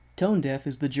Tone Deaf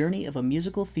is the journey of a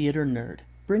musical theater nerd,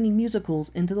 bringing musicals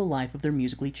into the life of their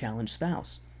musically challenged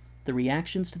spouse. The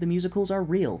reactions to the musicals are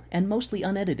real and mostly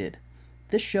unedited.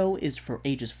 This show is for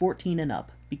ages 14 and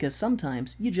up, because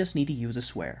sometimes you just need to use a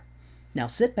swear. Now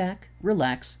sit back,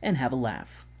 relax, and have a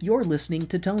laugh. You're listening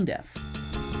to Tone Deaf.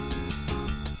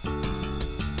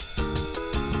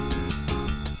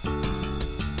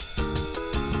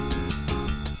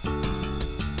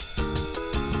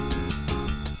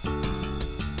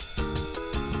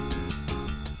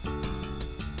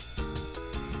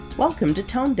 Welcome to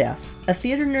Tone Deaf, a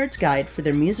theater nerd's guide for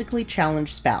their musically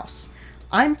challenged spouse.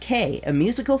 I'm Kay, a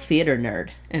musical theater nerd.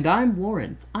 And I'm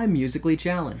Warren. I'm musically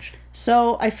challenged.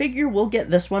 So I figure we'll get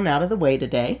this one out of the way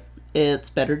today. It's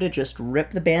better to just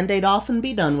rip the Band-Aid off and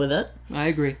be done with it. I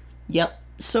agree. Yep.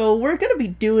 So we're going to be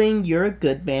doing You're a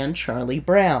Good Man, Charlie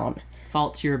Brown.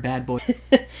 Fault's you're a bad boy.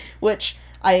 Which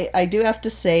I do have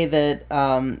to say that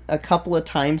a couple of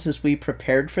times as we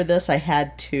prepared for this, I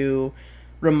had to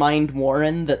remind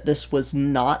Warren that this was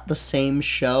not the same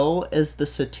show as the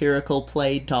satirical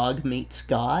play Dog Meets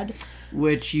God.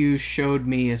 Which you showed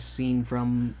me a scene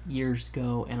from years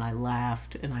ago, and I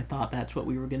laughed, and I thought that's what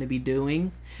we were going to be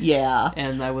doing. Yeah.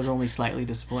 And I was only slightly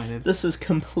disappointed. This is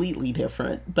completely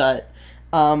different, but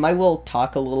I will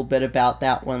talk a little bit about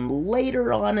that one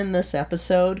later on in this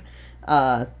episode.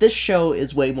 This show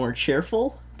is way more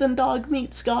cheerful than Dog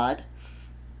Meets God.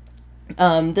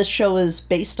 This show is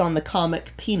based on the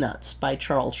comic Peanuts by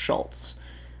Charles Schulz,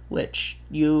 which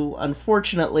you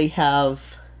unfortunately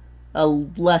have a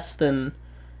less than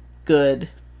good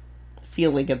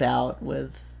feeling about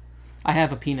with. I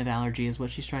have a peanut allergy, is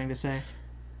what she's trying to say.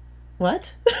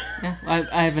 What? Yeah,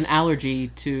 I have an allergy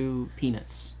to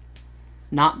peanuts.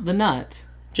 Not the nut,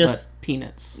 Just but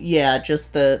peanuts. Yeah,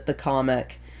 just the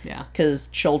comic. Yeah. Because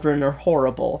children are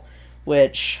horrible,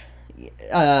 which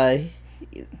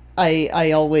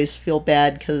I always feel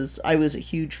bad because I was a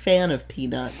huge fan of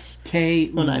Peanuts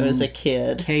when I was a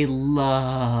kid. Kay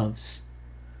loves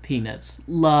peanuts.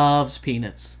 Loves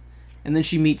peanuts. And then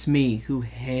she meets me, who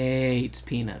hates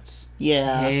peanuts.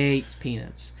 Yeah. Hates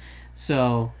peanuts.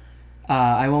 So,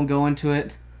 I won't go into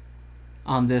it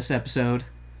on this episode.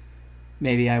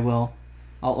 Maybe I will.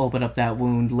 I'll open up that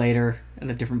wound later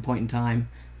at a different point in time.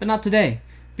 But not today,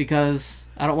 because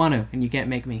I don't want to, and you can't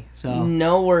make me. So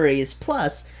no worries.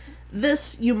 Plus,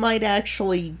 this, you might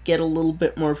actually get a little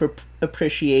bit more of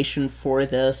appreciation for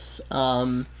this.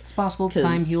 It's possible.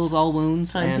 Time heals all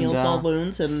wounds. Time heals all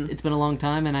wounds. And it's been a long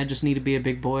time, and I just need to be a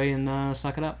big boy and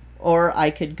suck it up. Or I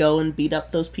could go and beat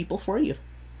up those people for you.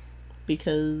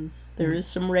 Because there is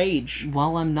some rage.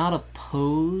 While I'm not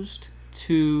opposed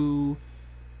to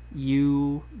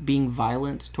you being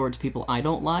violent towards people I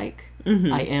don't like,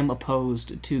 I am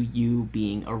opposed to you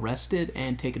being arrested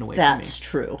and taken away from me. That's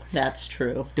true. That's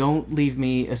true. Don't leave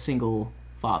me a single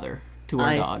father to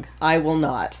our dog. I will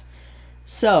not.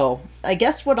 So, I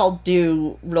guess what I'll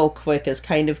do real quick is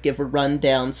kind of give a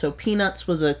rundown. So, Peanuts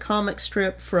was a comic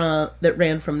strip that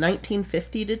ran from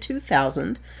 1950 to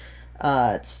 2000.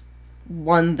 It's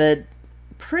one that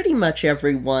pretty much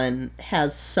everyone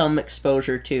has some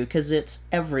exposure to because it's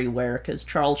everywhere, because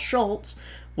Charles Schulz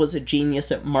was a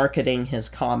genius at marketing his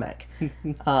comic.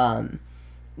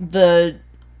 The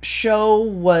show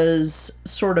was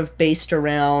sort of based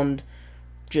around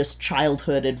just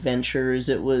childhood adventures.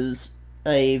 It was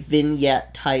a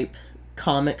vignette type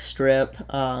comic strip.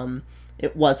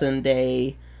 It wasn't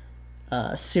a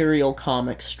serial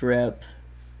comic strip,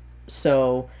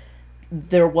 so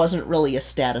there wasn't really a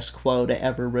status quo to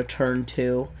ever return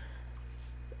to.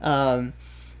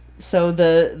 So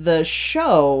the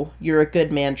show, You're a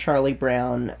Good Man, Charlie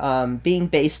Brown, being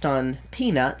based on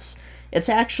Peanuts, it's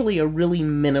actually a really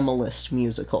minimalist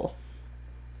musical.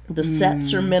 The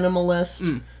sets are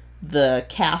minimalist. The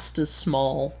cast is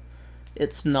small.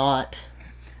 It's not...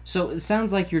 So it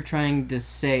sounds like you're trying to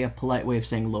say a polite way of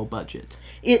saying low budget.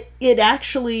 It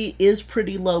actually is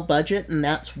pretty low budget, and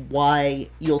that's why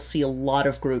you'll see a lot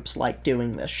of groups like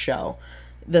doing this show.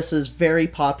 This is very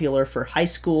popular for high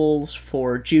schools,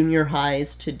 for junior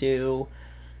highs to do.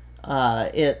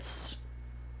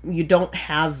 You don't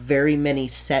have very many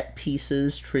set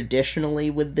pieces traditionally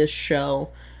with this show.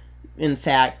 In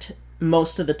fact,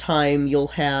 most of the time you'll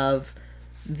have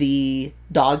the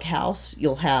doghouse,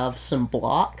 you'll have some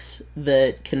blocks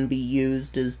that can be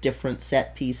used as different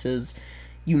set pieces.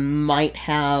 You might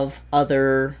have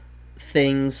other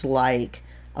things like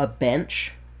a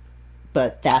bench,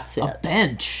 but that's it. A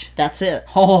bench? That's it.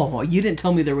 Oh, you didn't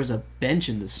tell me there was a bench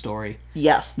in this story.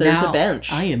 Yes, there's now, a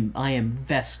bench. I am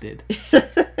vested.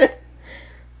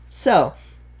 So,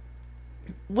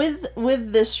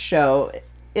 with this show,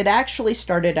 it actually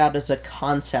started out as a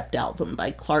concept album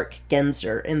by Clark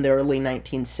Genzer in the early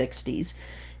 1960s.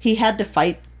 He had to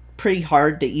fight pretty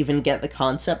hard to even get the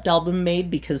concept album made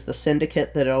because the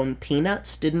syndicate that owned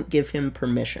Peanuts didn't give him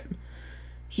permission.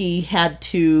 He had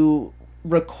to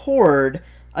record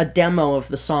a demo of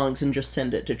the songs and just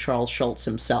send it to Charles Schulz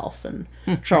himself, and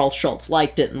Charles Schulz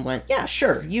liked it and went, yeah,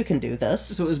 sure, you can do this.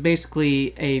 So it was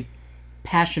basically a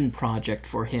passion project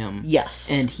for him. Yes.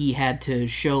 And he had to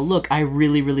show, look, I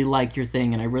really, really like your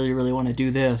thing, and I really, really want to do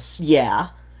this. Yeah.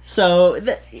 So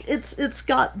it's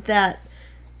got that...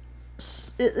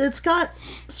 It's got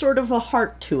sort of a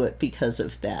heart to it because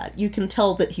of that. You can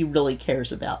tell that he really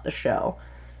cares about the show.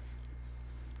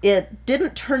 It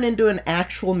didn't turn into an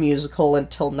actual musical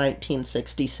until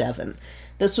 1967.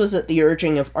 This was at the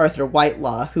urging of Arthur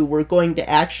Whitelaw, who we're going to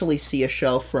actually see a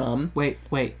show from. Wait.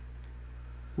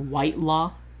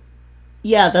 Whitelaw?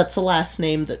 Yeah, that's a last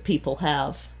name that people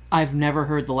have. I've never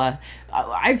heard the last...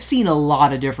 I've seen a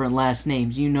lot of different last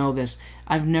names. You know this.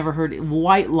 I've never heard...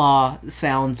 Whitelaw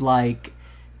sounds like...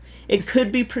 It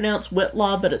could be pronounced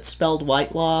Whitlaw, but it's spelled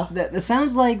Whitelaw. That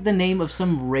sounds like the name of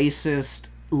some racist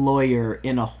lawyer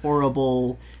in a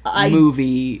horrible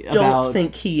movie about... I don't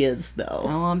think he is, though.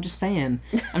 Well, I'm just saying.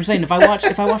 If I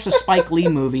watched a Spike Lee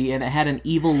movie and it had an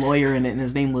evil lawyer in it and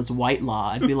his name was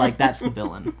Whitelaw, I'd be like, that's the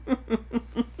villain.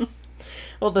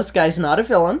 Well, this guy's not a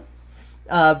villain.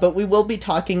 But we will be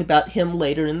talking about him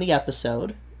later in the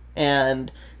episode.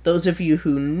 And those of you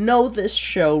who know this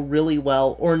show really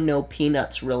well or know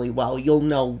Peanuts really well, you'll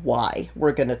know why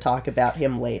we're going to talk about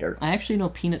him later. I actually know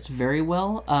Peanuts very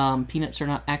well. Peanuts are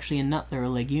not actually a nut, they're a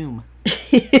legume.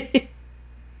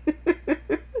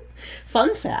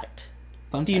 Fun fact.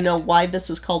 Do you know why this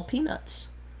is called Peanuts?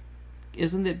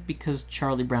 Isn't it because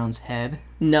Charlie Brown's head?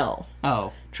 No.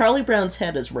 Oh. Charlie Brown's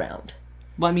head is round.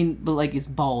 Well, but like it's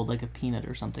bald, like a peanut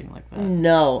or something like that.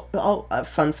 No. Oh, a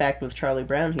fun fact with Charlie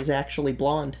Brown, he's actually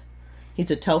blonde. He's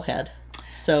a towhead.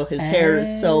 So his hair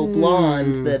is so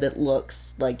blonde that it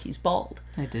looks like he's bald.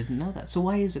 I didn't know that. So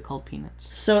why is it called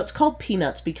Peanuts? So it's called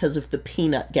Peanuts because of the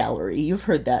Peanut Gallery. You've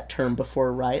heard that term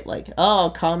before, right? Like,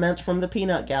 oh, comments from the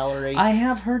Peanut Gallery. I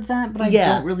have heard that, but I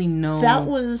don't really know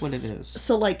what it is.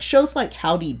 So, like, shows like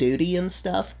Howdy Doody and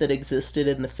stuff that existed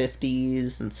in the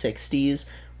 50s and 60s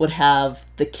would have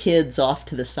the kids off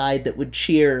to the side that would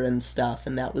cheer and stuff,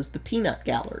 and that was the Peanut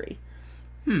Gallery.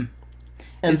 And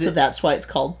that's why it's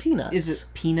called Peanuts. Is it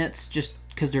Peanuts just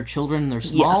because they're children and they're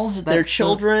small? Yes, they're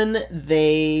children.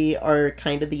 They are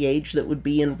kind of the age that would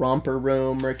be in Romper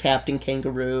Room or Captain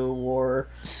Kangaroo or...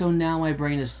 So now my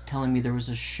brain is telling me there was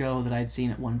a show that I'd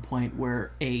seen at one point where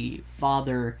a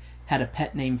father had a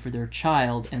pet name for their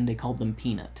child and they called them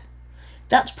Peanut.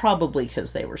 That's probably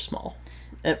because they were small.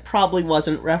 It probably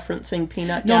wasn't referencing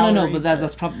Peanut Gallery. No, but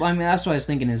that's probably... I mean, that's what I was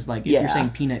thinking is, like, if you're saying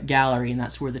Peanut Gallery and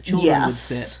that's where the children would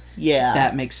sit,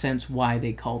 that makes sense why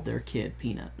they called their kid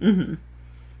Peanut. Mm-hmm.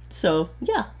 So,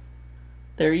 yeah.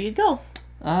 There you go.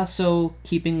 So,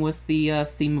 keeping with the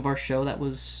theme of our show, that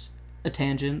was a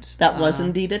tangent. That was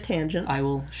indeed a tangent. I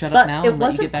will shut up now and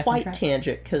let you get back on track. It wasn't quite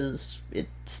tangent, because it's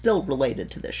still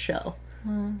related to this show.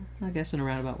 I guess in a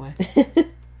roundabout way.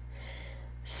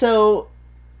 So...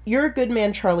 You're a Good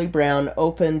Man, Charlie Brown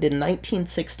opened in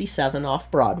 1967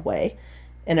 off-Broadway,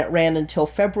 and it ran until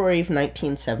February of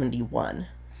 1971.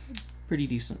 Pretty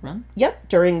decent run. Yep,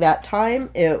 during that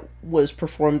time, it was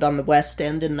performed on the West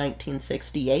End in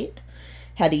 1968,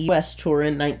 had a U.S. tour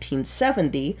in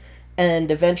 1970, and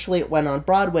eventually it went on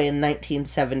Broadway in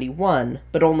 1971,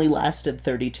 but only lasted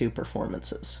 32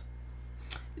 performances.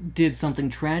 Did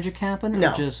something tragic happen?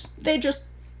 No, or they just...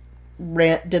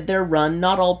 did their run.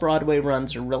 Not all Broadway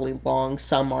runs are really long.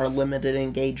 Some are limited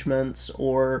engagements,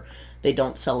 or they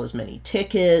don't sell as many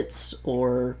tickets,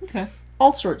 or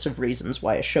all sorts of reasons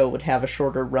why a show would have a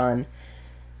shorter run.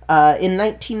 In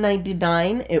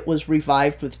 1999, it was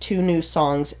revived with 2 new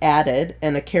songs added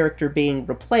and a character being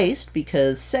replaced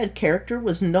because said character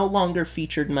was no longer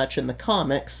featured much in the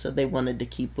comics, so they wanted to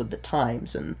keep with the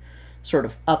times and sort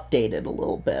of update it a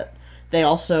little bit. They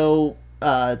also...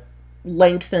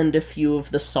 lengthened a few of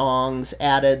the songs,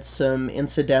 added some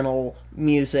incidental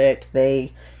music.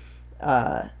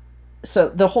 So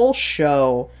the whole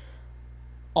show,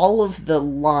 all of the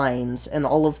lines and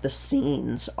all of the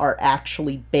scenes are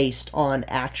actually based on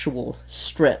actual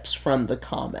strips from the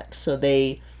comics. So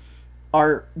they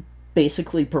are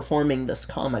basically performing this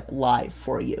comic live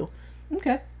for you.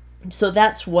 Okay. So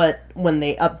that's what, when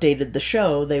they updated the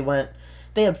show, they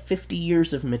had 50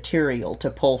 years of material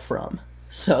to pull from.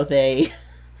 So they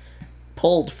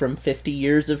pulled from 50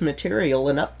 years of material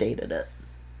and updated it.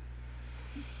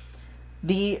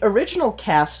 The original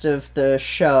cast of the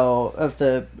show, of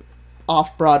the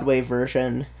off-Broadway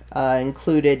version,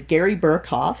 included Gary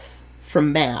Burkhoff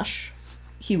from MASH.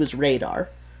 He was Radar.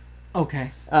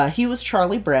 Okay. He was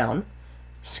Charlie Brown.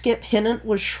 Skip Hinnant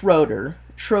was Schroeder.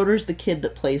 Schroeder's the kid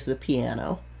that plays the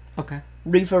piano. Okay.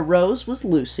 Reva Rose was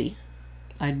Lucy.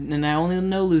 I only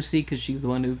know Lucy because she's the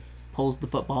one who pulls the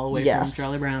football away from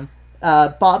Charlie Brown.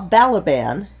 Bob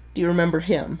Balaban, do you remember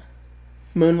him?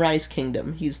 Moonrise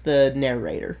Kingdom. He's the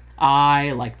narrator.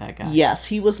 I like that guy. Yes,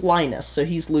 he was Linus, so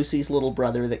he's Lucy's little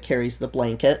brother that carries the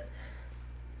blanket.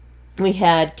 We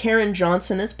had Karen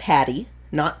Johnson as Patty.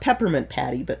 Not Peppermint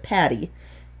Patty, but Patty.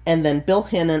 And then Bill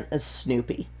Hinnant as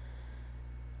Snoopy.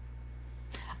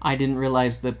 I didn't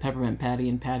realize that Peppermint Patty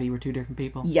and Patty were two different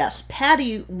people. Yes,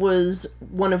 Patty was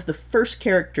one of the first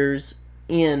characters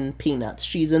in Peanuts.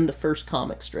 She's in the first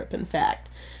comic strip, in fact.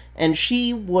 And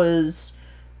she was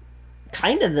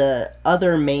kind of the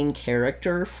other main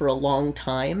character for a long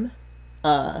time.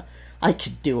 I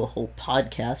could do a whole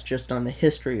podcast just on the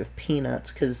history of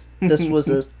Peanuts, because this was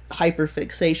a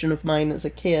hyperfixation of mine as a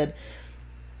kid.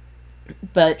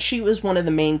 But she was one of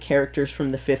the main characters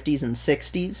from the 50s and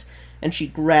 60s, and she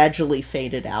gradually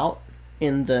faded out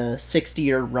in the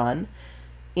 60-year run.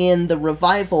 In the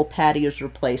revival, Patty was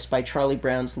replaced by Charlie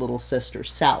Brown's little sister,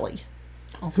 Sally,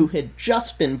 who had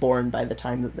just been born by the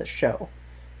time that the show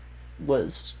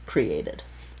was created.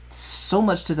 So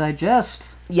much to digest.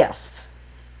 Yes.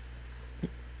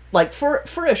 Like, for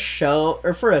a show,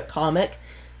 or for a comic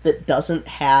that doesn't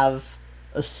have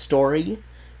a story,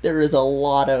 there is a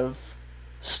lot of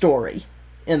story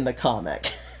in the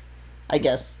comic. I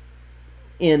guess,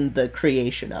 in the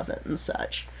creation of it and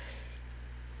such.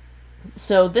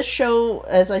 So this show,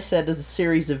 as I said, is a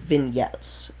series of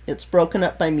vignettes. It's broken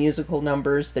up by musical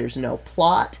numbers. There's no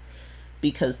plot,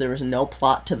 because there was no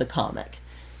plot to the comic.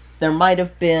 There might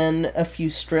have been a few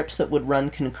strips that would run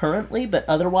concurrently, but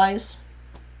otherwise,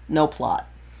 no plot.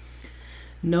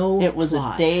 It was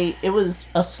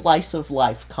a slice of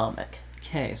life comic.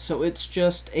 Okay, so it's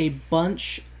just a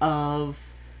bunch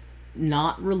of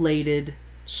not related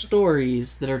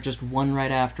stories that are just one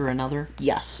right after another.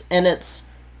 Yes, and it's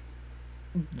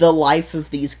the life of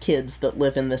these kids that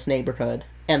live in this neighborhood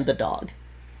and the dog.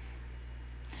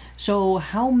 So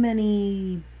how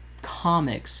many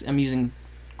comics, I'm using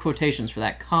quotations for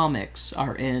that, comics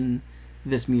are in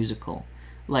this musical?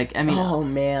 Like, I mean... Oh,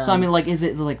 man. So, I mean, like, is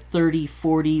it, like, 30,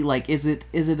 40? Like, is it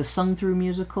a sung-through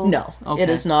musical? No, okay. It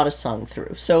is not a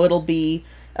sung-through. So it'll be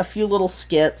a few little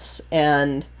skits,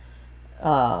 and,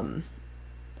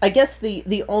 I guess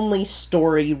the only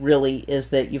story, really, is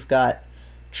that you've got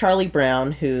Charlie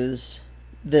Brown, who's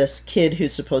this kid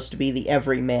who's supposed to be the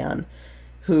everyman,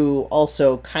 who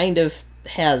also kind of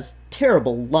has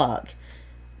terrible luck.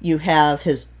 You have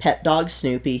his pet dog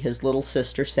Snoopy, his little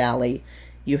sister Sally.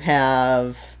 You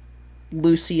have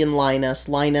Lucy and Linus.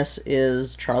 Linus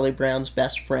is Charlie Brown's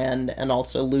best friend and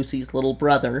also Lucy's little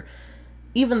brother.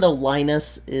 Even though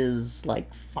Linus is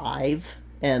like 5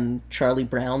 and Charlie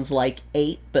Brown's like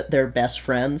 8, but they're best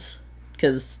friends.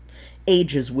 Because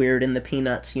age is weird in the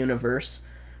Peanuts universe.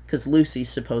 Because Lucy's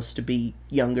supposed to be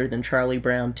younger than Charlie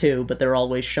Brown too, but they're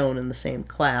always shown in the same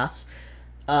class.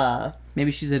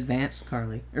 Maybe she's advanced,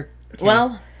 Carly.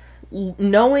 Well,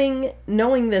 knowing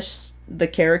the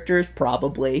characters,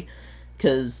 probably,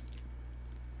 because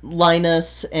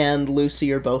Linus and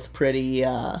Lucy are both pretty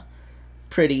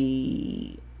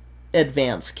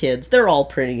advanced kids. They're all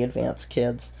pretty advanced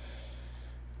kids.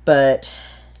 But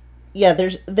yeah,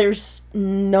 there's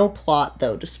no plot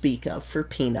though to speak of for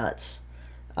Peanuts.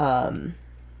 Where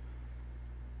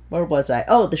was I?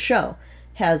 Oh, the show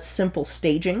has simple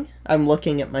staging. I'm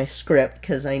looking at my script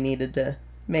because I needed to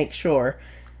make sure.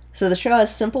 So the show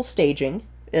has simple staging.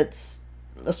 It's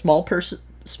a small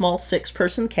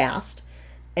 6-person cast,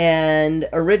 and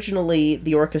originally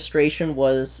the orchestration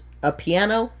was a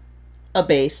piano, a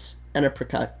bass, and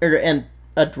and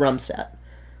a drum set,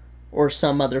 or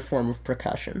some other form of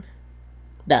percussion.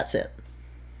 That's it.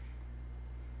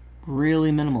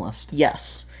 Really minimalist.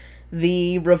 Yes.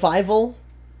 The revival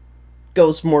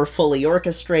goes more fully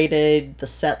orchestrated. The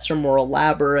sets are more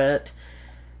elaborate.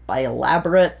 By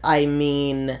elaborate, I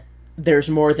mean there's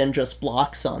more than just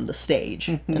blocks on the stage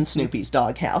and Snoopy's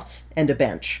doghouse and a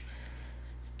bench.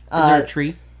 Is there a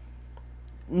tree?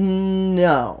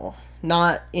 No.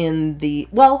 Not in the...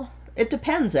 Well, it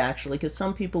depends, actually, because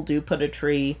some people do put a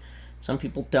tree, some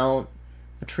people don't.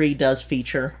 A tree does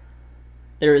feature.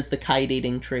 There is the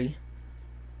kite-eating tree.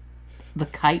 The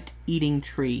kite-eating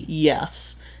tree?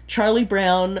 Yes. Charlie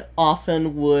Brown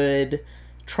often would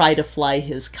try to fly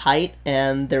his kite,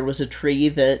 and there was a tree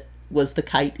that was the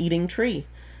kite-eating tree.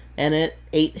 and it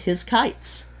ate his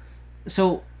kites.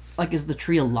 So, like, is the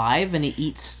tree alive and he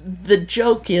eats... The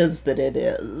joke is that it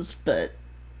is, but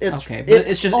it's Okay, but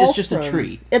it's just a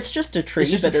tree. It's just a tree,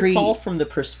 It's it's all from the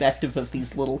perspective of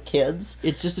these little kids.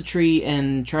 It's just a tree,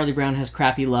 and Charlie Brown has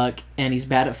crappy luck, and he's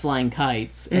bad at flying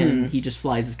kites, and he just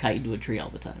flies his kite into a tree all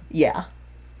the time. Yeah.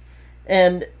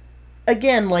 And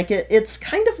again, like it's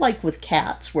kind of like with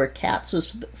Cats, where Cats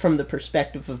was from the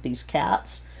perspective of these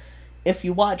cats. If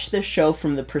you watch this show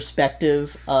from the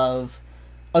perspective of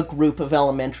a group of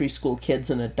elementary school kids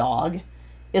and a dog,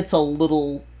 it's a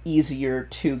little easier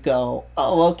to go,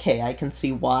 oh, okay, I can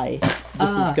see why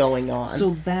this is going on.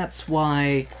 So that's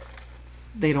why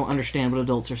they don't understand what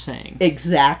adults are saying.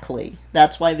 Exactly.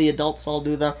 That's why the adults all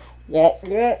do the wah,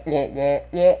 wah, wah, wah,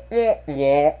 wah, wah,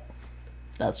 wah.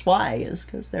 That's why, is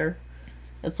because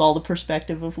it's all the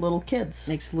perspective of little kids.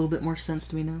 Makes a little bit more sense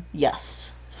to me now.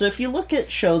 Yes. So if you look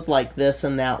at shows like this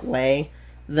in that way,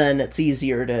 then it's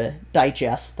easier to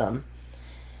digest them.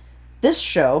 This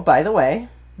show, by the way,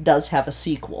 does have a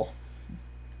sequel.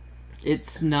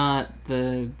 It's not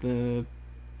the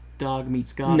Dog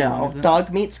Meets God No, one, is it?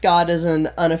 Dog Meets God is an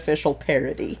unofficial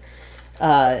parody.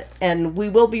 And we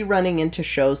will be running into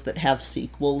shows that have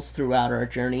sequels throughout our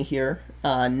journey here.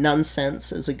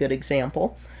 Nonsense is a good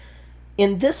example.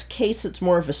 In this case, it's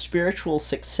more of a spiritual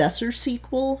successor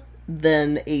sequel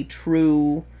than a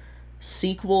true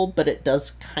sequel, but it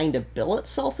does kind of bill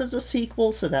itself as a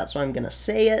sequel, so that's why I'm going to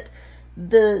say it.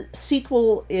 The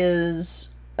sequel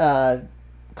is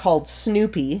called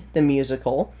Snoopy, the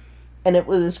musical, and it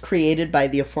was created by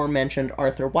the aforementioned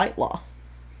Arthur Whitelaw.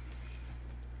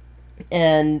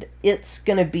 And it's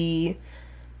going to be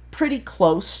pretty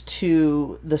close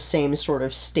to the same sort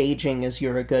of staging as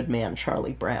You're a Good Man,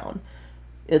 Charlie Brown.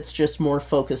 It's just more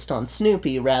focused on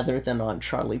Snoopy rather than on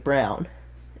Charlie Brown.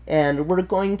 And we're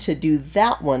going to do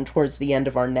that one towards the end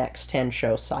of our next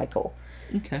 10-show cycle.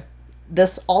 Okay.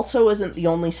 This also isn't the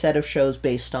only set of shows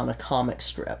based on a comic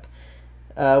strip.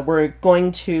 We're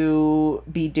going to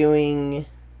be doing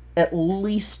at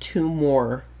least 2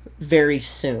 more very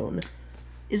soon.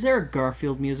 Is there a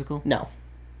Garfield musical? No.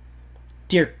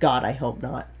 Dear God, I hope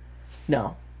not.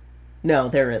 No. No,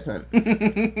 there isn't.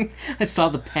 I saw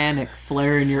the panic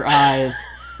flare in your eyes.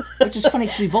 Which is funny,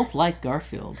 because we both like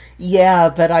Garfield. Yeah,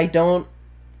 but I don't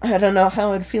know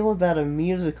how I'd feel about a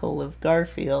musical of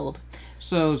Garfield.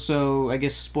 So I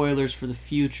guess spoilers for the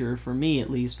future, for me at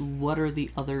least. What are the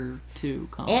other 2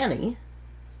 comics? Annie.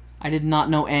 I did not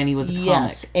know Annie was a comic.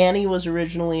 Yes, Annie was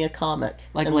originally a comic.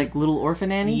 Like Little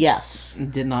Orphan Annie? Yes.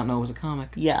 Did not know it was a comic.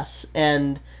 Yes,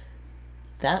 and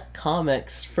that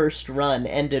comic's first run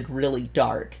ended really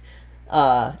dark.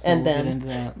 So and we'll then, get into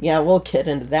that. Yeah, we'll get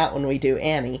into that when we do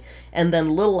Annie. And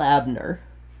then Little Abner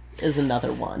is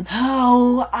another one.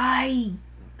 Oh, I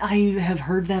have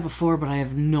heard that before, but I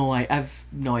have no idea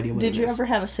what it is. Did you ever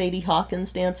have a Sadie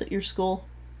Hawkins dance at your school?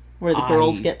 Where the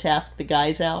girls get to ask the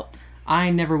guys out? I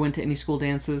never went to any school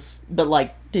dances. But,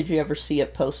 like, did you ever see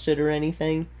it posted or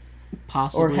anything?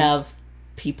 Possibly. Or have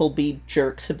people be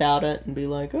jerks about it and be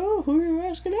like, oh, who are you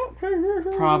asking out?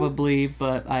 Probably,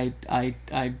 but I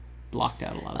blocked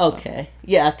out a lot of stuff. Okay.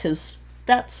 Yeah, because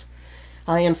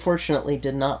I unfortunately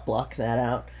did not block that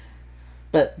out.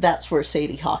 But that's where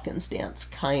Sadie Hawkins dance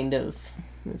kind of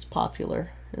is popular,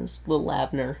 is Little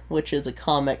Abner, which is a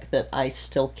comic that I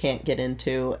still can't get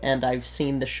into, and I've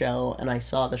seen the show, and I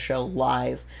saw the show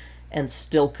live, and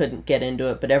still couldn't get into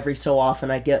it, but every so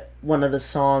often I get one of the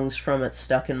songs from it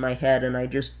stuck in my head, and I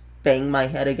just bang my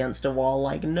head against a wall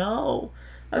like, no,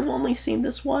 I've only seen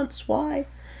this once, why?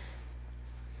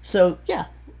 So, yeah.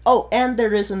 Oh, and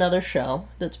there is another show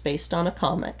that's based on a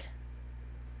comic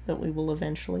that we will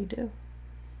eventually do.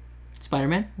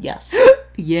 Spider-Man? Yes.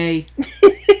 Yay.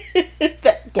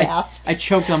 That gasp. I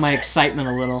choked on my excitement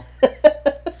a little.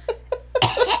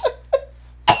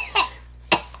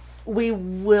 We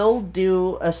will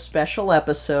do a special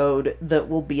episode that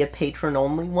will be a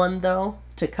patron-only one, though,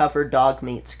 to cover Dog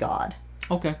Meets God.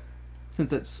 Okay.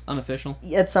 Since it's unofficial.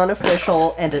 It's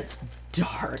unofficial, and it's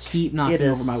dark. Keep knocking It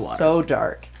is over my water. so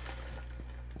dark.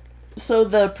 So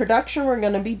the production we're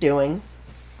going to be doing,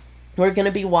 we're going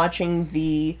to be watching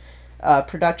the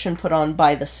production put on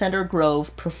by the Center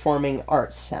Grove Performing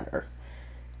Arts Center.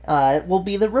 It will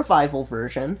be the revival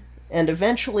version, and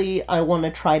eventually I want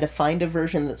to try to find a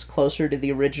version that's closer to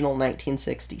the original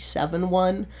 1967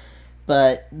 one,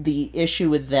 but the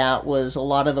issue with that was a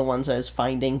lot of the ones I was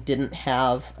finding didn't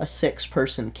have a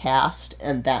 6-person cast,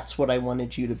 and that's what I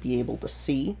wanted you to be able to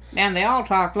see. And they all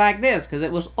talked like this, because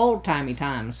it was old-timey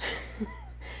times.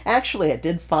 Actually, I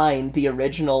did find the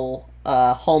original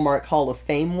Hallmark Hall of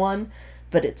Fame one,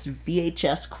 but it's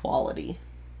VHS quality.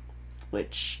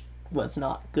 which was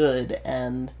not good,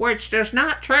 and... Which does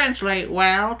not translate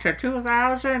well to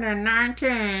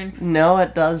 2019. No,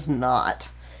 it does not.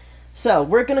 So,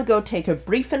 we're gonna go take a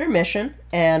brief intermission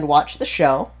and watch the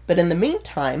show, but in the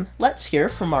meantime, let's hear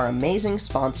from our amazing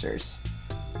sponsors.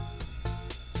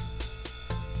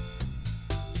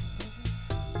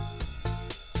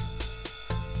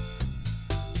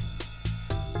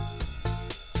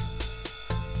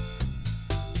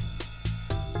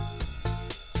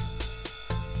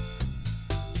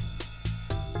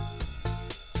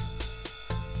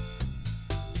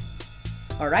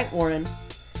 Alright, Warren.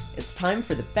 It's time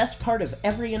for the best part of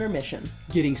every intermission.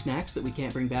 Getting snacks that we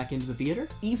can't bring back into the theater?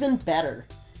 Even better.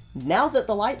 Now that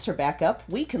the lights are back up,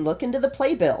 we can look into the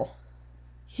playbill.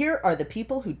 Here are the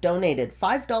people who donated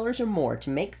 $5 or more to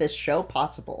make this show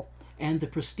possible. And the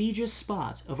prestigious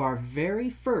spot of our very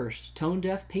first Tone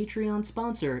Deaf Patreon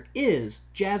sponsor is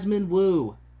Jasmine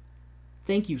Wu.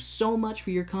 Thank you so much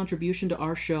for your contribution to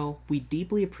our show. We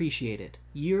deeply appreciate it.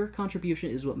 Your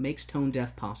contribution is what makes Tone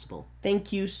Deaf possible.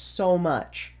 Thank you so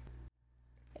much.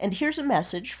 And here's a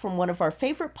message from one of our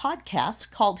favorite podcasts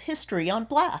called History on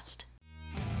Blast.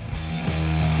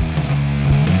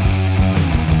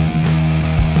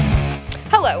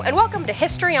 Hello, and welcome to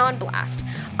History on Blast.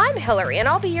 I'm Hillary, and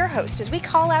I'll be your host as we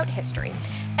call out history.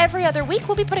 Every other week,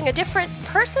 we'll be putting a different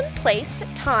person, place,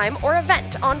 time, or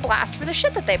event on blast for the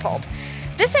shit that they pulled.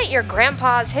 This ain't your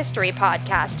grandpa's history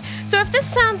podcast, so if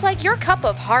this sounds like your cup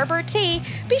of harbor tea,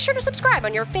 be sure to subscribe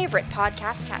on your favorite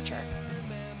podcast catcher.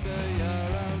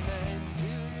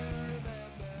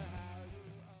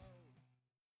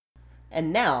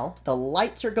 And now, the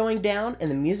lights are going down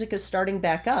and the music is starting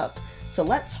back up, so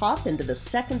let's hop into the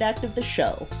second act of the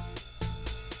show.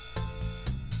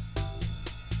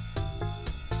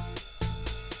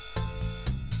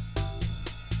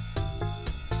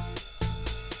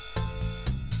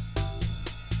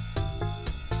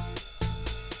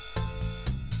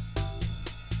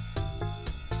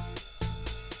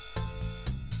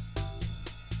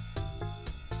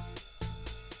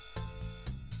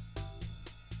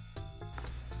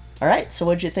 Alright, so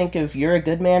what'd you think of You're a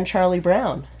Good Man, Charlie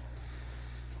Brown?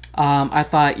 I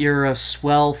thought You're a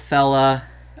Swell Fella,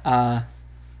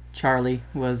 Charlie,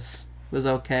 was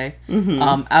okay. Mm-hmm.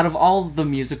 Out of all the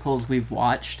musicals we've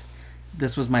watched,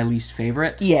 this was my least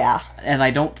favorite. Yeah. And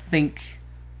I don't think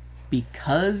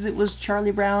because it was Charlie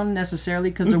Brown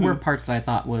necessarily, because there were parts that I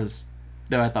thought was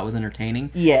entertaining.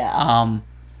 Yeah.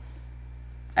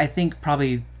 I think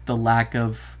probably the lack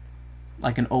of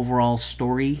like an overall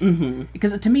story,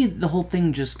 because to me the whole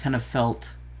thing just kind of felt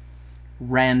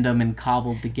random and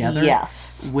cobbled together.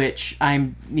 Yes. Which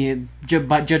I'm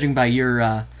judging by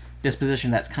your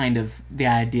disposition, that's kind of the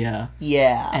idea.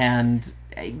 Yeah. And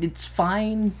it's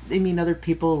fine. I mean, other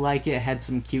people like it. Had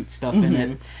some cute stuff in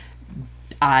it.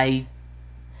 I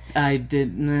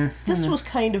did. This was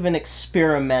kind of an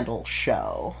experimental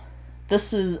show.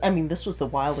 This was the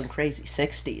wild and crazy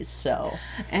 60s, so...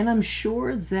 And I'm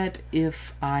sure that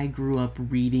if I grew up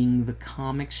reading the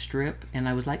comic strip, and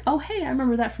I was like, oh, hey, I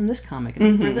remember that from this comic, and I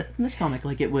remember that from this comic,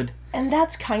 like, it would... And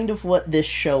that's kind of what this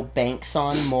show banks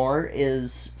on more,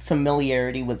 is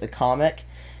familiarity with the comic.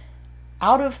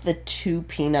 Out of the two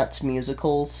Peanuts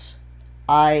musicals,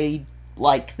 I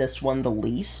like this one the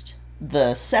least.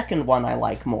 The second one I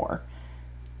like more.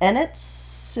 And it's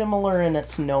similar in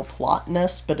its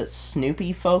no-plotness, but it's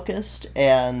Snoopy-focused,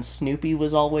 and Snoopy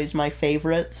was always my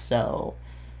favorite, so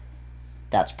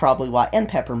that's probably why. And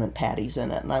Peppermint Patty's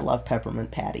in it, and I love Peppermint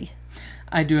Patty.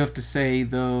 I do have to say,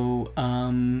 though,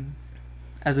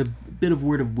 as a bit of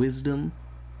word of wisdom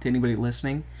to anybody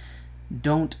listening,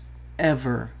 don't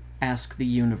ever ask the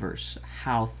universe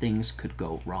how things could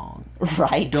go wrong.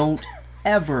 Right. Don't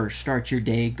ever start your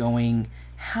day going,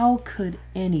 how could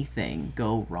anything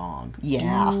go wrong?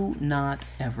 Yeah. Do not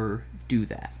ever do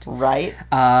that. Right.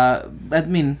 I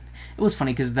mean, it was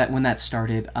funny because when that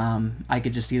started, I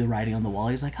could just see the writing on the wall.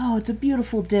 He's like, oh, it's a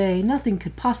beautiful day. Nothing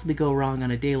could possibly go wrong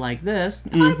on a day like this.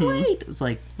 I'm late. It was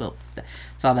like, well,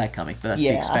 saw that coming, but that's to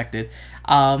be expected.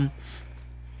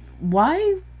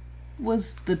 Why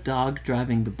was the dog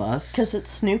driving the bus? Because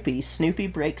it's Snoopy. Snoopy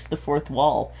breaks the fourth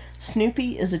wall.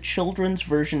 Snoopy is a children's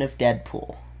version of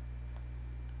Deadpool.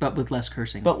 But with less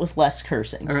cursing.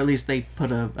 Or at least they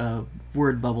put a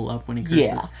word bubble up when he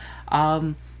curses.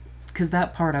 Yeah. Because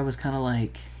that part I was kind of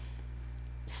like...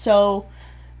 So,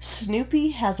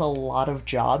 Snoopy has a lot of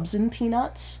jobs in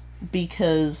Peanuts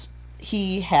because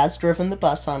he has driven the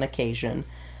bus on occasion.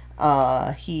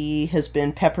 He has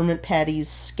been Peppermint Patty's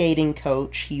skating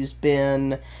coach. He's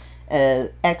been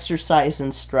an exercise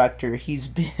instructor. He's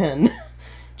been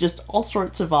just all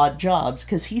sorts of odd jobs,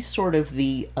 because he's sort of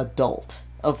the adult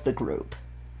of the group.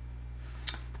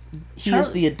 He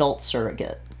is the adult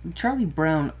surrogate. Charlie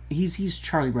Brown, he's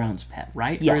Charlie Brown's pet,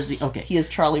 right? Yes. Or is he, okay. He is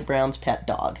Charlie Brown's pet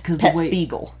dog.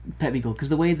 Beagle. Pet Beagle. Because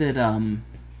the way that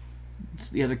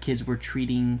the other kids were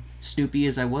treating Snoopy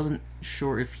is I wasn't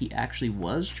sure if he actually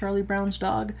was Charlie Brown's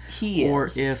dog. He is. Or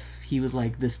if he was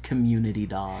like this community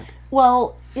dog.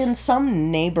 Well, in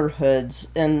some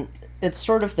neighborhoods, and it's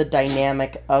sort of the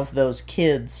dynamic of those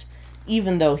kids,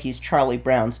 even though he's Charlie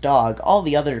Brown's dog, all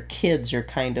the other kids are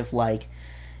kind of like,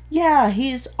 yeah,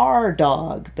 he's our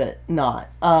dog, but not.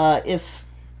 If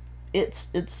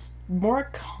it's more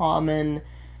common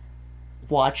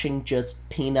watching just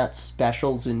Peanuts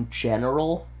specials in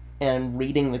general and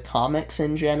reading the comics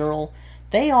in general,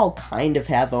 they all kind of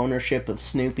have ownership of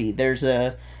Snoopy.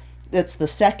 It's the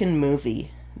second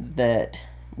movie that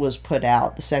was put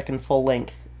out, the second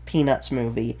full-length Peanuts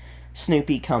movie,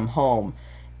 Snoopy Come Home.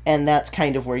 And that's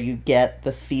kind of where you get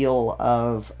the feel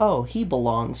of, oh, he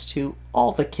belongs to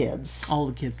all the kids. All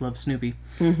the kids love Snoopy.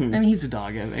 Mm-hmm. I mean, he's a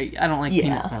dog. I don't like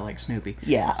Peanuts, but I like Snoopy.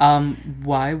 Yeah.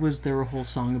 Why was there a whole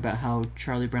song about how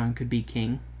Charlie Brown could be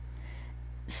king?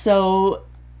 So,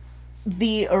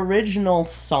 the original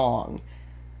song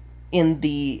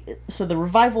the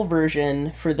revival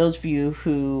version, for those of you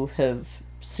who have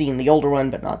seen the older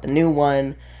one but not the new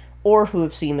one, or who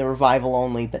have seen the revival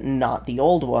only but not the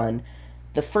old one,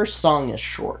 the first song is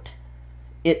short.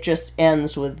 It just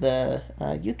ends with the,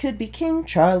 you could be King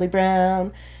Charlie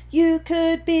Brown, you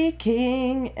could be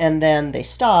king, and then they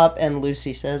stop, and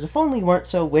Lucy says, if only you weren't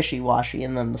so wishy-washy,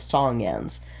 and then the song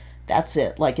ends. That's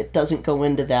it. Like, it doesn't go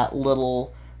into that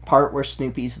little part where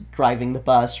Snoopy's driving the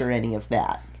bus or any of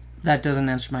that. That doesn't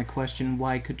answer my question.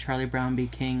 Why could Charlie Brown be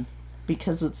king?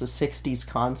 Because it's a 60s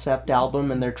concept album,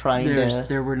 and they're trying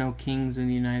There were no kings in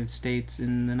the United States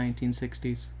in the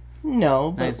 1960s.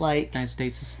 No, but United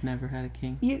States has never had a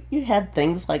king. You had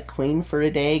things like Queen for a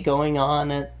Day going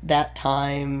on at that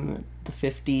time, the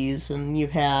 50s, and you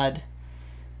had...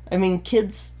 I mean,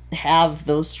 kids have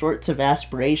those sorts of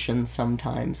aspirations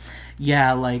sometimes.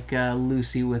 Yeah, like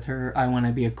Lucy with her I Want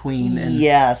to Be a Queen, and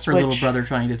yes, her little brother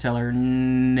trying to tell her,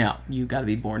 no, you gotta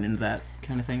be born into that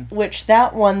kind of thing. Which,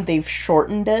 that one, they've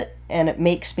shortened it, and it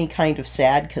makes me kind of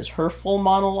sad, because her full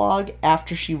monologue,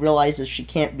 after she realizes she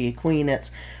can't be a queen,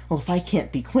 it's, well, if I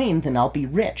can't be queen, then I'll be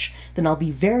rich. Then I'll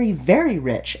be very, very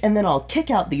rich. And then I'll kick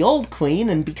out the old queen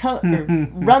and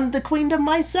run the queendom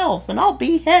myself, and I'll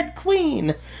be head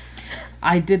queen.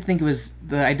 I did think it was...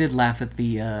 I did laugh at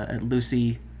at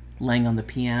Lucy laying on the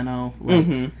piano,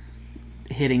 like,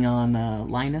 hitting on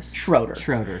Linus? Schroeder.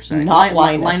 Sorry. Not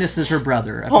Linus. Linus is her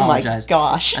brother. I apologize. Oh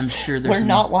my gosh. I'm sure there's We're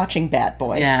not watching Bat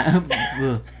Boy. Yeah.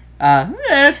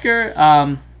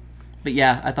 Edgar. But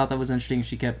yeah, I thought that was interesting.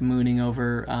 She kept mooning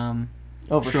over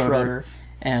Schroeder.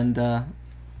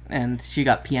 And she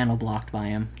got piano blocked by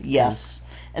him. Yes.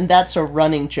 And that's a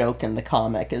running joke in the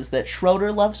comic, is that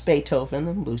Schroeder loves Beethoven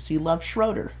and Lucy loves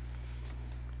Schroeder.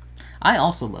 I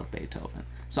also love Beethoven.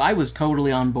 So I was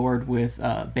totally on board with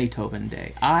Beethoven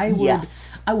Day. I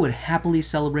would happily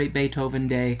celebrate Beethoven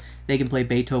Day. They can play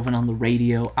Beethoven on the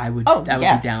radio. I would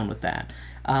be down with that.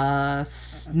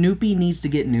 Snoopy needs to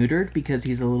get neutered because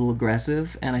he's a little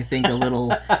aggressive, and I think a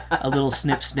little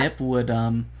snip snip would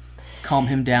calm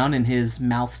him down in his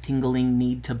mouth-tingling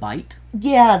need to bite.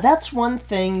 Yeah, that's one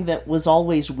thing that was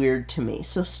always weird to me.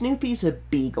 So Snoopy's a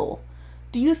beagle.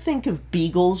 Do you think of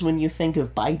beagles when you think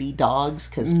of bitey dogs?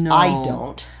 Because no, I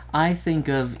don't. I think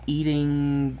of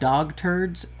eating dog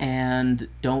turds and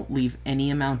don't leave any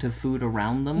amount of food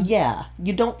around them. Yeah,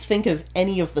 you don't think of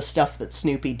any of the stuff that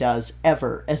Snoopy does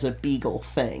ever as a beagle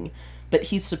thing. But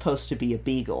he's supposed to be a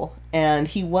beagle. And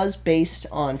he was based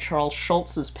on Charles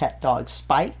Schulz's pet dog,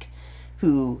 Spike,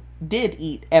 who did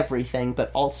eat everything,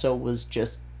 but also was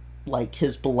just like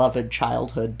his beloved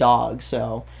childhood dog.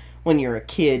 So when you're a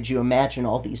kid, you imagine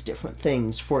all these different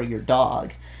things for your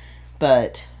dog.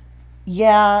 But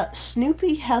yeah,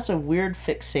 Snoopy has a weird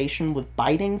fixation with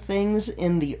biting things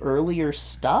in the earlier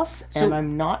stuff, and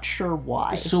I'm not sure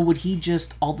why. So would he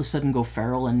just all of a sudden go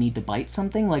feral and need to bite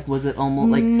something? Like, was it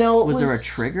almost like, no, was there a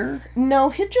trigger? No,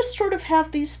 he'd just sort of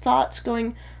have these thoughts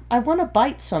going, I want to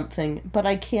bite something, but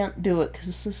I can't do it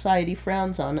because society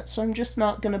frowns on it, so I'm just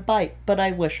not going to bite, but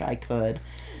I wish I could.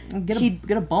 Get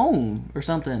a bone or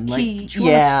something. Like, chew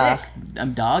on a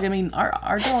stick. Dog, I mean,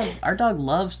 our dog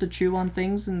loves to chew on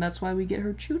things, and that's why we get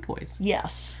her chew toys.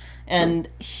 Yes. And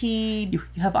You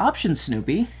have options,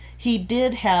 Snoopy. He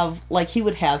did have, like, he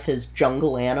would have his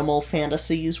jungle animal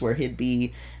fantasies where he'd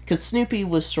be... Because Snoopy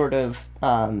was sort of...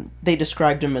 they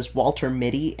described him as Walter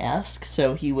Mitty-esque,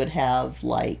 so he would have,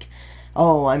 like,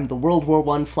 oh, I'm the World War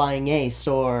I flying ace,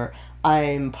 or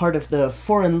I'm part of the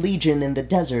Foreign Legion in the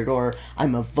desert, or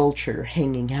I'm a vulture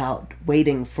hanging out,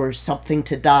 waiting for something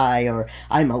to die, or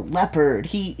I'm a leopard.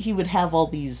 He would have all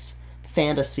these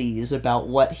fantasies about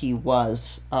what he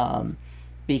was,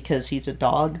 because he's a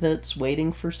dog that's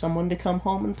waiting for someone to come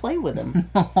home and play with him.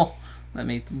 No,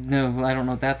 I don't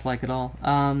know what that's like at all.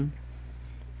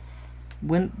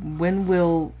 When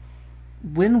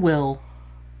will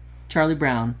Charlie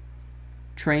Brown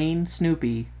train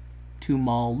Snoopy to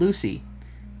maul Lucy?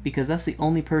 Because that's the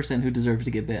only person who deserves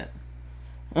to get bit.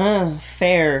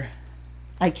 Fair.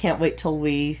 I can't wait till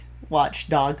we watch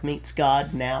Dog Meets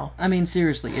God now. I mean,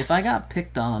 seriously, if I got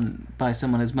picked on by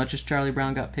someone as much as Charlie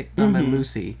Brown got picked on by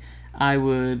Lucy, I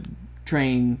would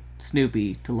train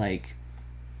Snoopy to, like,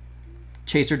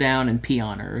 chase her down and pee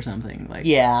on her or something. Like,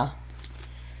 yeah.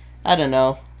 I don't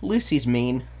know. Lucy's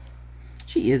mean.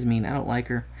 She is mean. I don't like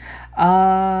her.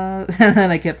 And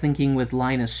then I kept thinking with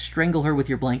Linus, strangle her with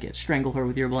your blanket. Strangle her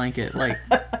with your blanket. Like,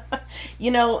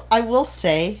 You know, I will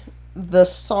say, the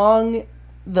song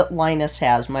that Linus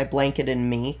has, My Blanket and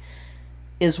Me,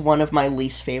 is one of my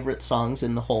least favorite songs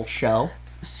in the whole show.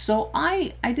 so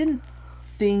I didn't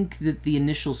think that the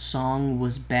initial song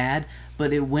was bad,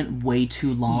 but it went way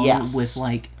too long Yes. with,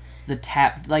 like, the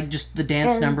tap, like, just the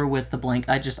dance number with the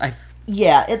blanket.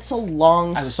 Yeah, it's a long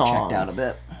I was song. checked out a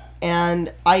bit.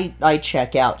 And I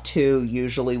check out too,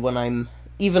 usually when I'm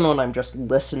just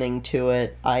listening to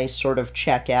it, I sort of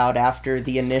check out after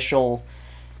the initial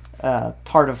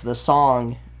part of the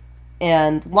song.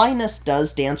 And Linus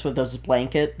does dance with his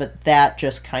blanket, but that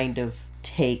just kind of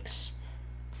takes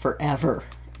forever.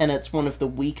 And it's one of the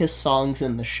weakest songs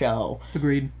in the show.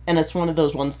 Agreed. And it's one of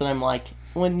those ones that I'm like,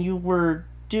 when you were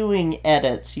doing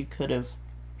edits, you could have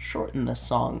shortened this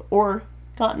song or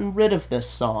gotten rid of this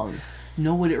song.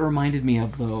 Know what it reminded me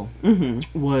of, though,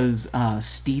 was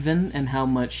Steven and how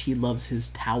much he loves his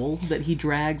towel that he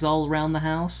drags all around the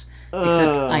house.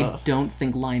 Except I don't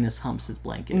think Linus humps his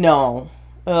blanket. No.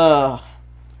 Ugh.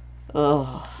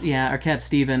 Yeah, our cat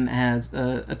Steven has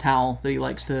a towel that he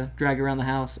likes to drag around the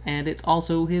house, and it's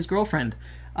also his girlfriend.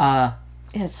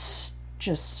 It's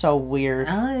just so weird.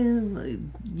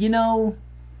 You know,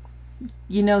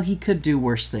 he could do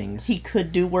worse things. He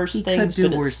could do worse He things, could do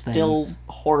but worse it's still things.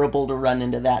 horrible to run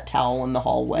into that towel in the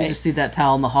hallway. You just see that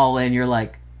towel in the hallway, and you're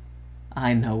like,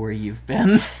 I know where you've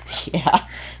been. Yeah.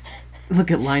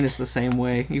 Look at Linus the same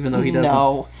way, even though he doesn't.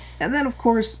 No. And then, of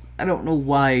course, I don't know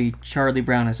why Charlie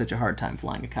Brown has such a hard time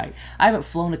flying a kite. I haven't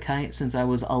flown a kite since I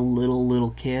was a little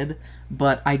kid,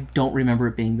 but I don't remember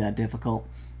it being that difficult.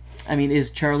 I mean, is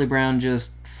Charlie Brown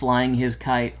just flying his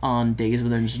kite on days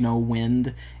when there's no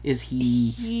wind? Is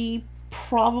he... He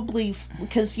probably...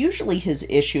 Because usually his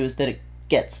issue is that it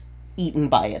gets eaten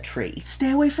by a tree.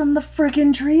 Stay away from the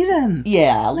frickin' tree, then!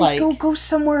 Yeah, like... Go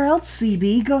somewhere else,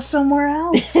 CB. Go somewhere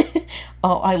else.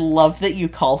 Oh, I love that you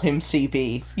call him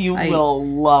CB. You will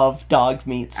love Dog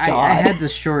Meets God. I had to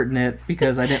shorten it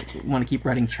because I didn't want to keep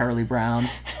writing Charlie Brown.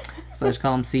 So I just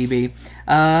call him CB.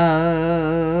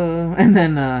 And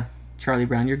then Charlie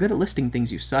Brown, you're good at listing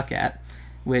things you suck at.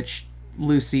 Which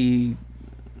Lucy,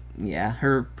 yeah,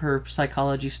 her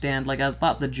psychology stand, like, I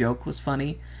thought the joke was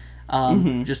funny.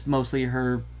 Just mostly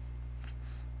her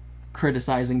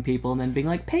criticizing people and then being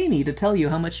like, pay me to tell you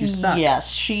how much you suck.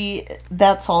 Yes,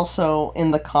 that's also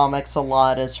in the comics a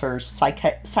lot as her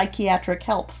psychiatric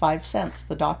help, 5 cents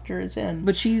the doctor is in.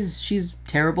 But she's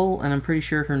terrible, and I'm pretty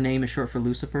sure her name is short for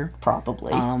Lucifer.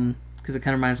 Probably. Because it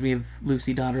kind of reminds me of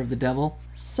Lucy, Daughter of the Devil.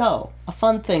 So, a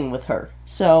fun thing with her.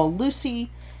 So, Lucy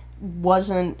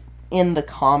wasn't in the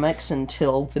comics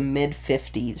until the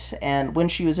mid-50s, and when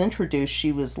she was introduced,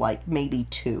 she was like maybe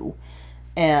 2.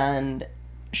 And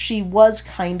she was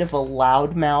kind of a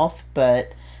loudmouth,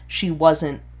 but she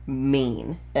wasn't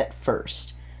mean at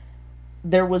first.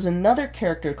 There was another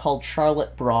character called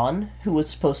Charlotte Braun, who was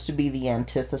supposed to be the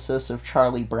antithesis of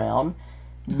Charlie Brown.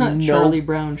 Charlie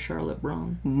Brown, Charlotte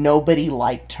Braun. Nobody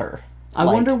liked her. I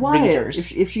wonder why.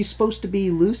 Readers. If she's supposed to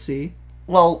be Lucy.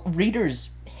 Well,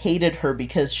 readers hated her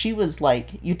because she was like,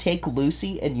 you take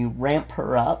Lucy and you ramp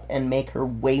her up and make her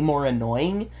way more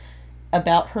annoying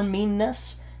about her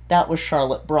meanness. That was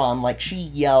Charlotte Braun. Like, she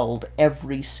yelled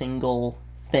every single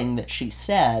thing that she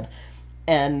said.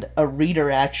 And a reader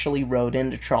actually wrote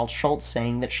into Charles Schultz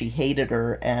saying that she hated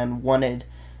her and wanted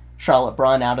Charlotte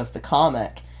Braun out of the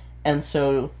comic. And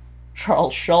so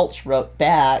Charles Schultz wrote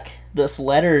back this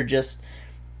letter just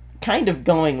kind of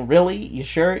going, really? You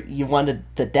sure you wanted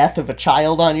the death of a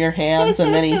child on your hands?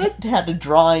 And then he had a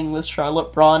drawing with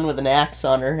Charlotte Braun with an axe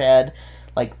on her head.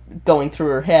 like going through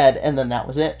her head, and then that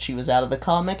was it. She was out of the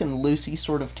comic, and Lucy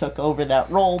sort of took over that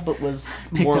role, but was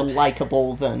more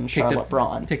likable than Charlotte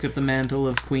Bronn. Picked up the mantle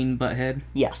of Queen Butthead.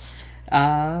 Yes.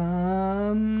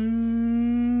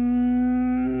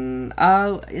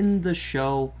 In the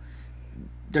show,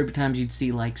 there'd be times you'd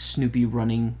see like Snoopy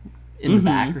running in the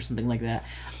back or something like that.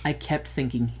 I kept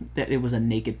thinking that it was a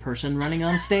naked person running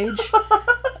on stage.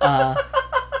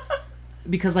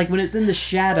 Because like when it's in the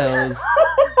shadows,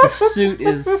 the suit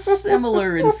is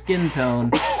similar in skin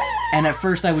tone, and at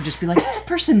first I would just be like, is that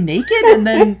person naked? And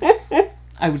then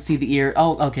I would see the ear.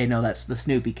 Oh, okay, no, that's the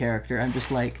Snoopy character. I'm just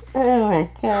like,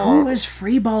 who is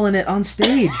freeballing it on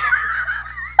stage?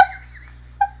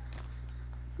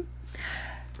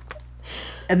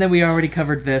 And then we already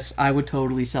covered this. I would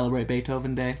totally celebrate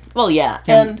Beethoven Day. Well, yeah.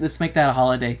 Let's make that a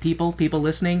holiday. People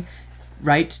listening,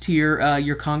 write to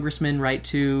your congressman, write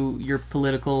to your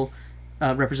political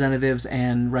representatives,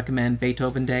 and recommend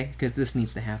Beethoven Day, because this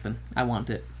needs to happen. I want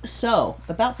it. So,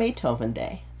 about Beethoven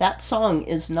Day. That song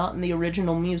is not in the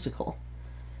original musical.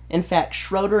 In fact,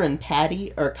 Schroeder and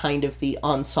Patty are kind of the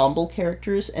ensemble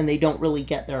characters, and they don't really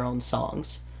get their own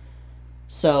songs.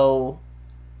 So,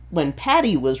 when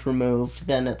Patty was removed,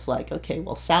 then it's like, okay,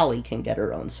 well, Sally can get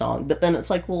her own song. But then it's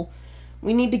like, well,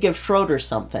 we need to give Schroeder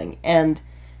something. And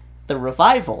the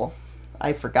revival,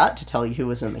 I forgot to tell you who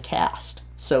was in the cast.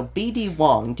 So, B.D.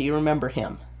 Wong, do you remember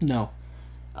him? No.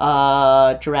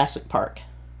 Jurassic Park.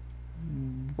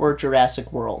 Or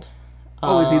Jurassic World.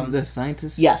 Is he the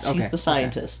scientist? Yes, he's the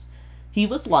scientist. Okay. He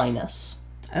was Linus.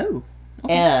 Oh.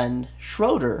 Okay. And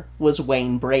Schroeder was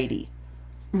Wayne Brady.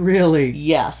 Really?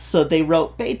 Yes, so they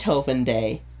wrote Beethoven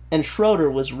Day, and Schroeder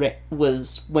was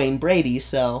Wayne Brady,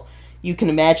 so you can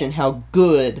imagine how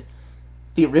good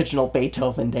the original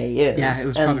Beethoven Day is. Yeah, it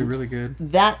was probably really good.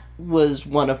 That was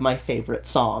one of my favorite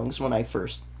songs when I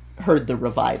first heard the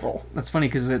revival. That's funny,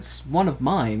 because it's one of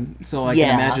mine, so I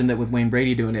can imagine that with Wayne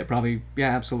Brady doing it, probably, yeah,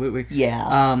 absolutely.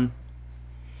 Yeah.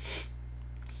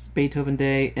 It's Beethoven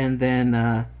Day, and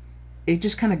then, it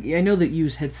just kind of, I know that you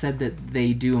had said that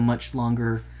they do a much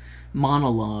longer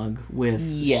monologue with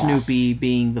Snoopy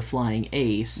being the flying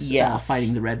ace,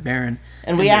 fighting the Red Baron.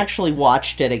 And we actually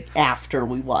watched it after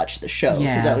we watched the show,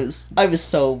 because I was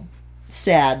so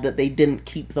sad that they didn't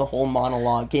keep the whole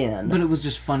monologue in. But it was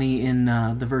just funny in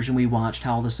the version we watched,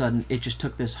 how all of a sudden it just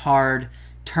took this hard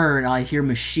turn. I hear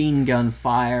machine gun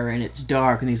fire, and it's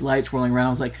dark, and these lights swirling around.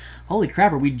 I was like, holy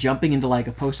crap, are we jumping into like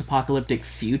a post-apocalyptic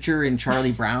future in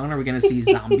Charlie Brown? Are we going to see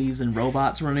zombies and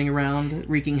robots running around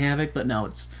wreaking havoc? But no,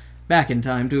 it's back in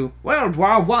time to World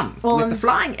War I, with the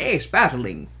flying ace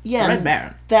battling the Red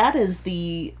Baron. That is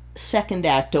the second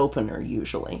act opener,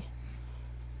 usually.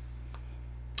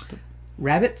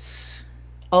 Rabbits?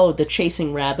 Oh, the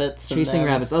Chasing Rabbits. Chasing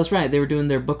Rabbits. Oh, that's right. They were doing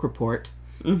their book report.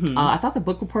 Mm-hmm. I thought the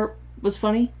book report was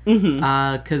funny,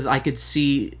 because I could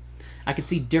see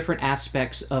different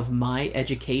aspects of my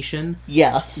education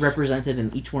represented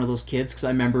in each one of those kids, because I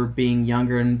remember being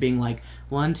younger and being like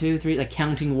 1, 2, 3, like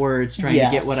counting words, trying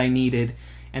to get what I needed,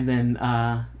 and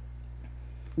then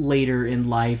later in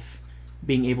life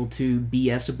being able to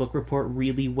BS a book report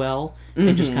really well,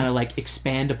 and just kind of like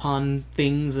expand upon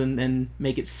things and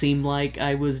make it seem like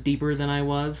I was deeper than I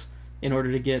was in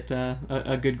order to get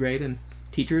a good grade. And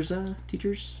teachers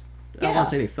I don't want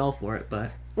to say they fell for it,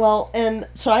 but... Well, and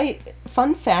so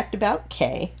fun fact about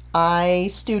Kay, I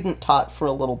student taught for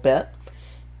a little bit,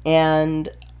 and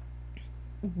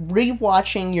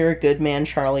rewatching You're a Good Man,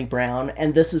 Charlie Brown,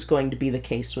 and this is going to be the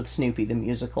case with Snoopy the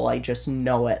Musical, I just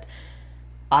know it,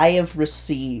 I have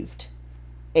received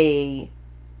a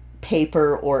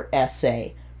paper or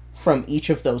essay from each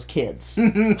of those kids.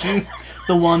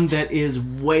 The one that is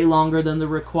way longer than the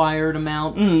required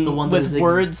amount. The one with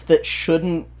words that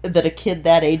a kid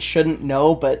that age shouldn't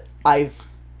know, but I've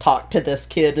talked to this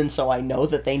kid, and so I know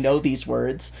that they know these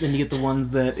words. Then you get the ones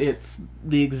that it's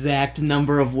the exact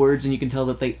number of words, and you can tell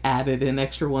that they added in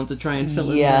extra ones to try and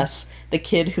fill in. Yes, the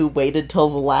kid who waited till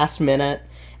the last minute,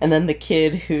 and then the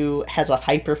kid who has a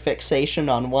hyperfixation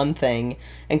on one thing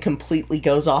and completely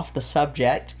goes off the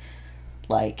subject.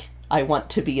 Like, I want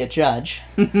to be a judge.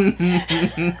 And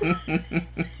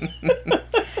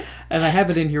I have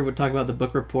it in here, we'll talk about the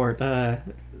book report,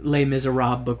 Les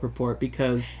Miserables book report,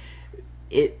 because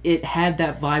it had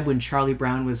that vibe when Charlie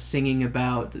Brown was singing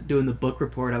about doing the book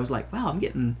report. I was like, wow, I'm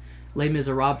getting Les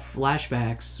Miserables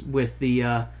flashbacks with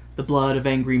the Blood of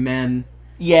Angry Men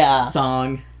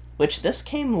song. Which this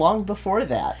came long before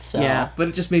that, so... Yeah, but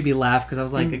it just made me laugh, because I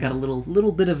was like, I got a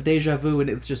little bit of deja vu, and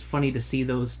it's just funny to see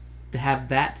those... to have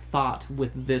that thought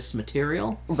with this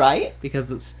material. Right? Because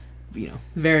it's,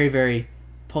 very, very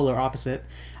polar opposite.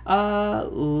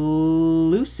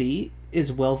 Lucy is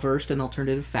well versed in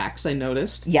alternative facts, I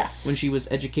noticed. Yes. When she was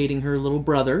educating her little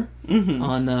brother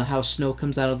on how snow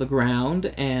comes out of the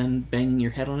ground and banging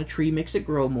your head on a tree makes it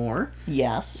grow more.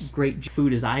 Yes. Great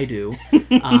food as I do.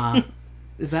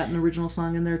 Is that an original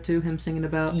song in there too? Him singing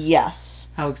about Yes.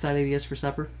 how excited he is for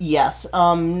supper? Yes.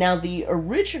 Now, the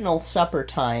original supper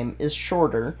time is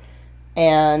shorter,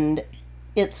 and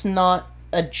it's not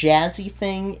a jazzy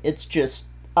thing. It's just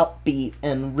upbeat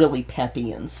and really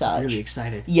peppy and such. Really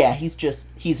excited. Yeah,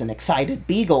 he's an excited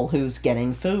beagle who's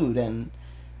getting food, and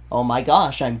oh my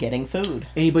gosh, I'm getting food.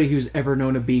 Anybody who's ever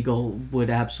known a beagle would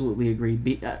absolutely agree.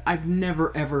 I've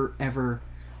never, ever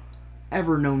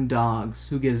known dogs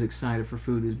who get as excited for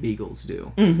food as beagles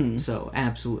do. Mm-hmm. So,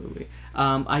 absolutely.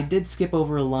 I did skip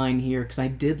over a line here because I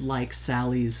did like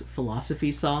Sally's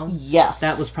philosophy song. Yes.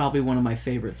 That was probably one of my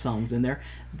favorite songs in there.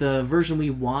 The version we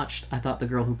watched, I thought the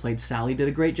girl who played Sally did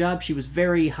a great job. She was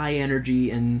very high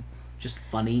energy and just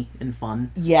funny and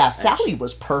fun. Yeah, Sally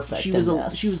was perfect. She was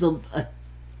a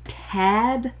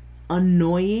tad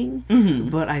annoying,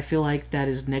 but I feel like that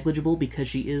is negligible because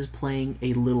she is playing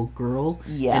a little girl.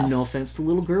 Yes. And no offense to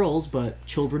little girls, but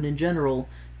children in general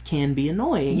can be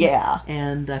annoying. Yeah.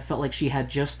 And I felt like she had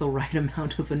just the right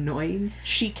amount of annoying.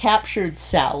 She captured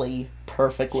Sally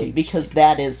perfectly because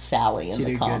that is Sally in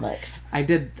the comics.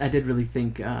 Good. I did really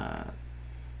think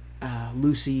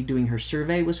Lucy doing her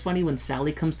survey was funny when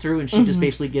Sally comes through and she just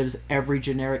basically gives every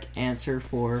generic answer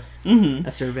for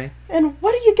a survey. And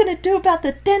what are you going to do about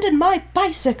the dent in my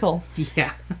bicycle?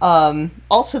 Yeah.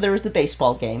 Also, there was the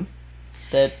baseball game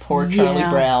that poor Charlie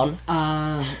Brown.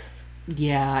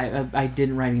 Yeah, I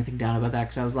didn't write anything down about that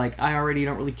because I was like, I already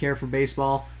don't really care for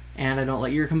baseball, and I don't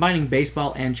like... You're combining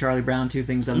baseball and Charlie Brown, two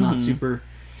things I'm not super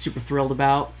thrilled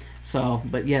about. So,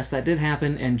 but yes, that did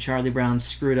happen, and Charlie Brown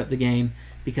screwed up the game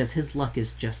because his luck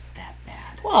is just that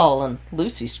bad. Well, and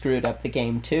Lucy screwed up the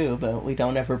game too, but we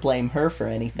don't ever blame her for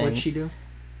anything. What'd she do?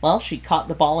 Well, she caught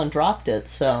the ball and dropped it,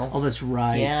 so... Oh, that's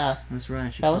right. Yeah. That's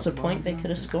right. That was a point they could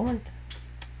have scored.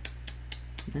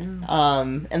 Yeah.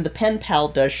 And the pen pal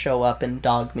does show up in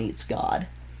Dog Meets God.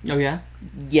 Oh, yeah?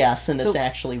 Yes, and it's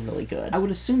actually really good. I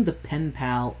would assume the pen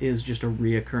pal is just a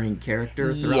reoccurring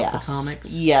character throughout the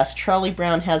comics. Yes, Charlie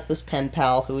Brown has this pen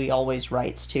pal who he always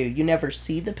writes to. You never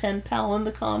see the pen pal in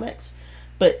the comics,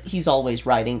 but he's always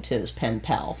writing to his pen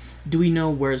pal. Do we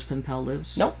know where his pen pal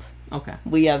lives? Nope. Okay.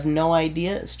 We have no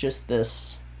idea. It's just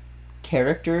this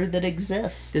character that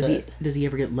exists. Does he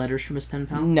ever get letters from his pen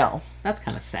pal? No. That's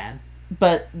kind of sad.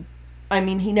 But, I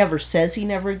mean, he never says he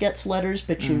never gets letters,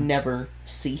 but you never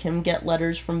see him get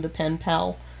letters from the pen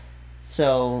pal.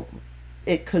 So,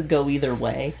 it could go either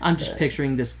way. I'm just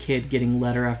picturing this kid getting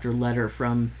letter after letter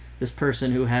from this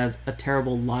person who has a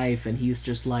terrible life, and he's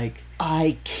just like...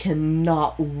 I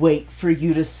cannot wait for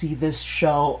you to see this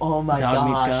show. Oh my gosh. Dog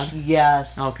Meets God?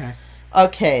 Yes. Okay.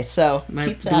 Okay, so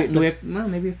keep that... Well,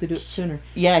 maybe we have to do it sooner.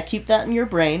 Yeah, keep that in your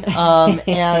brain.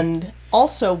 And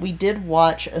also, we did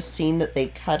watch a scene that they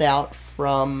cut out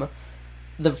from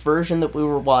the version that we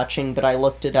were watching, but I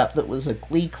looked it up, that was a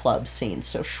Glee Club scene.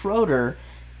 So Schroeder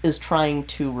is trying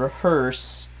to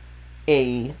rehearse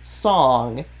a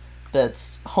song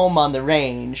that's Home on the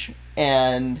Range,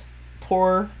 and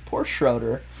poor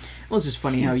Schroeder. Well, it's just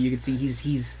funny how you can see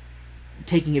he's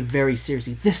taking it very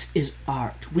seriously. This is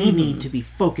art. We need to be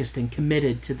focused and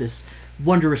committed to this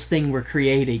wondrous thing we're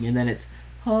creating, and then it's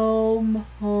home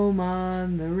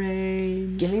on the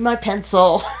range. Give me my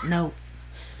pencil. No.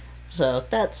 So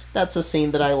that's a scene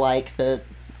that I like. That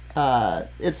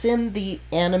it's in the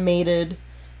animated,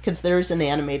 because there's an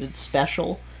animated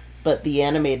special, but the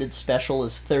animated special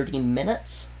is 30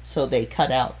 minutes, so they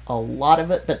cut out a lot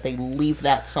of it, but they leave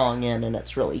that song in, and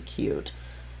it's really cute.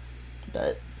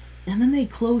 And then they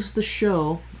close the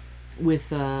show with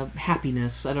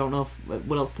Happiness. I don't know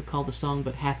what else to call the song,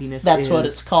 but Happiness That's what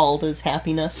it's called, is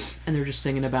Happiness. And they're just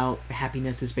singing about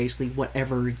happiness is basically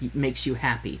whatever makes you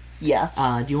happy. Yes.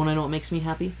 Do you want to know what makes me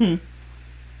happy?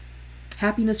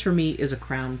 Happiness for me is a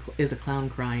clown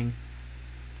crying.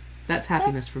 That's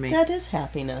happiness for me. That is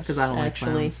happiness. Because I don't like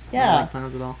clowns. Yeah. I don't like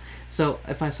clowns at all. So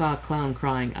if I saw a clown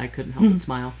crying, I couldn't help but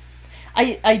smile.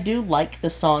 I do like the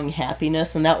song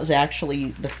Happiness, and that was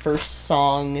actually the first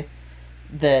song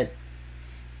that...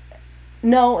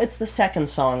 No, it's the second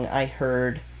song I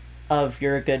heard of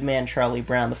You're a Good Man, Charlie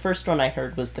Brown. The first one I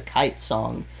heard was the Kite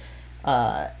song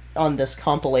on this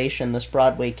compilation, this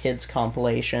Broadway Kids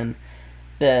compilation,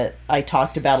 that I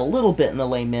talked about a little bit in the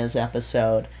Les Mis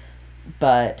episode.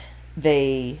 But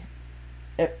when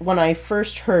I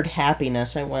first heard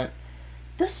Happiness, I went,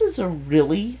 this is a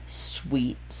really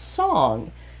sweet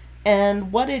song.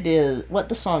 And what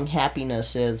the song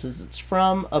Happiness is it's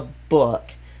from a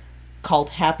book called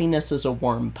Happiness is a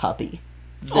Warm Puppy.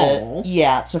 Aw.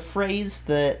 Yeah, it's a phrase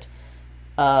that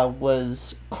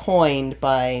was coined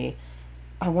by,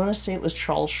 I want to say it was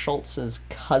Charles Schulz's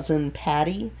cousin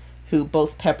Patty, who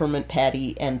both Peppermint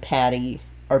Patty and Patty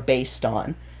are based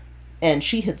on. And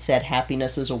she had said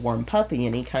happiness is a warm puppy,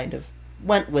 and he kind of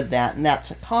went with that, and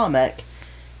that's a comic.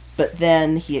 But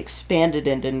then he expanded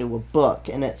it into a book,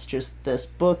 and it's just this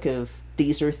book of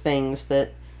these are things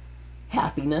that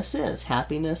happiness is.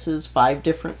 Happiness is 5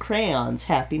 different crayons.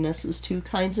 Happiness is 2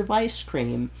 kinds of ice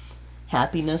cream.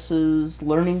 Happiness is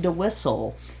learning to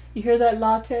whistle. You hear that,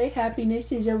 Latte?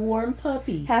 Happiness is a warm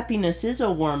puppy. Happiness is a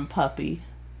warm puppy.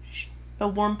 A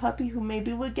warm puppy who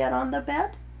maybe would get on the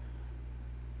bed?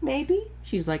 Maybe?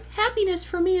 She's like, happiness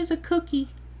for me is a cookie.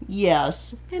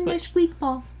 Yes. And my squeak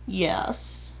ball.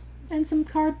 Yes. And some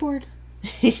cardboard.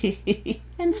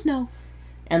 And snow.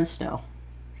 And snow.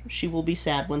 She will be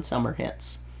sad when summer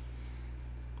hits.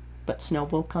 But snow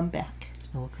will come back.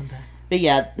 Snow will come back. But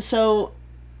yeah, so...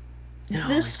 It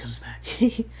always comes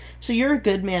back. So You're a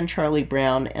Good Man, Charlie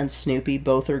Brown, and Snoopy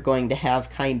both are going to have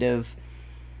kind of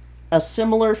a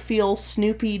similar feel.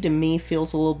 Snoopy, to me,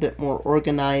 feels a little bit more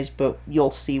organized, but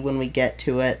you'll see when we get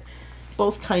to it.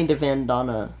 Both kind of end on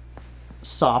a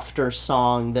softer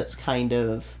song that's kind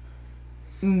of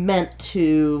meant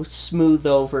to smooth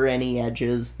over any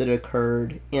edges that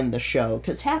occurred in the show.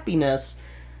 Because Happiness,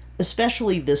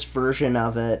 especially this version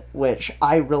of it, which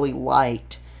I really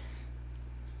liked,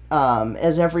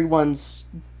 as everyone's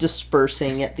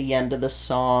dispersing at the end of the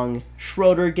song,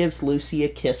 Schroeder gives Lucy a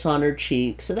kiss on her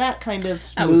cheek, so that kind of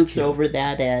smooths over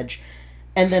that edge.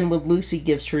 And then when Lucy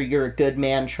gives her "You're a good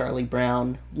man, Charlie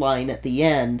Brown" line at the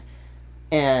end,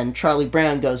 and Charlie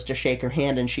Brown goes to shake her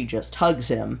hand and she just hugs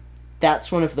him, that's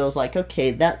one of those, like,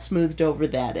 okay, that smoothed over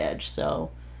that edge,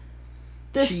 so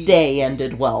this day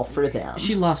ended well for them.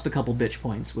 She lost a couple bitch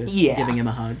points with Yeah. giving him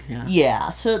a hug. Yeah. Yeah,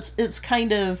 so it's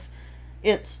kind of,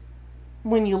 it's,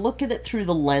 when you look at it through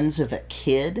the lens of a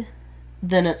kid,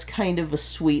 then it's kind of a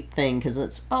sweet thing, because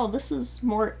it's, oh, this is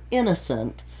more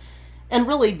innocent. And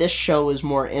really, this show is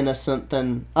more innocent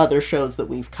than other shows that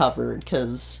we've covered,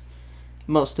 because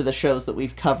most of the shows that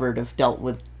we've covered have dealt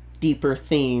with deeper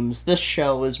themes. This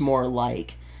show is more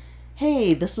like,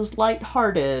 hey, this is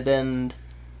lighthearted and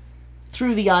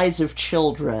through the eyes of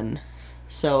children.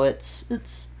 So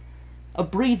it's a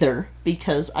breather,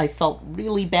 because I felt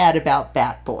really bad about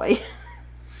Batboy.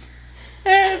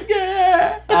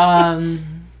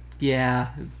 Yeah.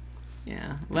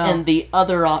 Well, And the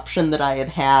other option that I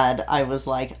had, I was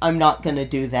like, I'm not going to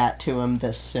do that to him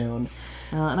this soon.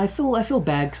 and I feel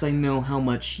bad because I know how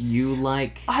much you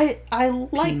like. I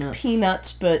like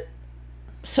Peanuts, but...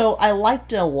 So, I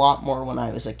liked it a lot more when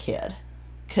I was a kid.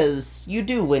 Because you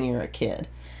do when you're a kid.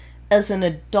 As an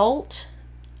adult,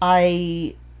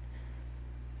 I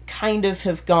kind of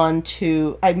have gone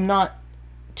to... I'm not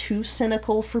too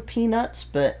cynical for Peanuts,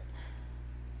 but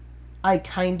I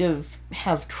kind of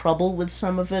have trouble with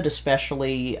some of it,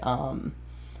 especially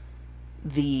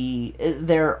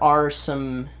there are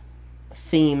some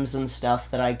themes and stuff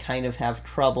that I kind of have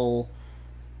trouble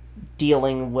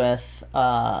dealing with,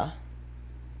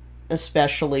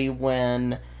 especially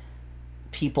when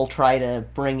people try to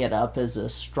bring it up as a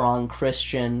strong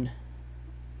Christian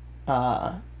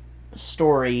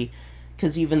story,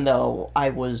 because even though I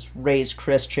was raised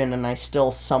Christian and I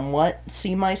still somewhat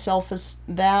see myself as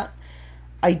that,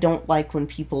 I don't like when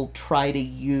people try to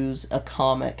use a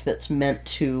comic that's meant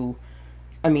to...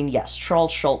 I mean, yes,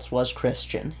 Charles Schulz was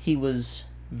Christian. He was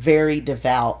very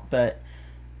devout, but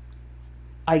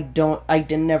I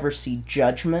didn't ever see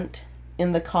judgment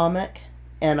in the comic,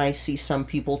 and I see some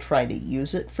people try to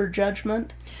use it for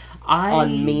judgment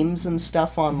on memes and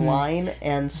stuff online,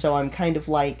 and so I'm kind of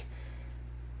like,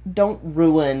 don't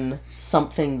ruin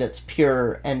something that's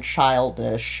pure and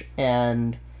childish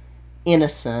and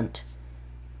innocent.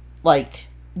 Like,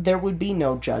 there would be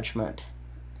no judgment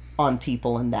on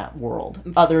people in that world,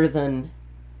 other than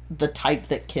the type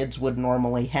that kids would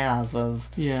normally have of...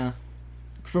 Yeah.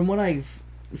 From what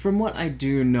I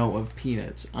do know of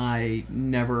Peanuts, I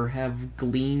never have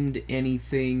gleaned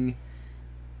anything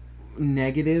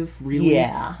negative, really.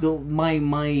 Yeah.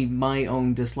 My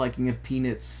own disliking of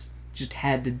Peanuts just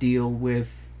had to deal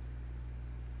with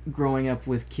growing up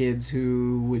with kids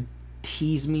who would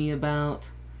tease me about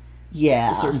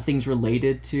certain things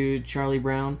related to Charlie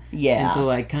Brown. Yeah. And so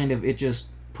it just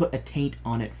put a taint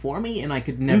on it for me, and I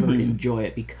could never enjoy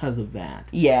it because of that.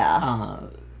 Yeah.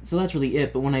 So that's really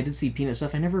it. But when I did see Peanut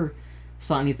stuff, I never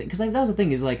saw anything, because that was the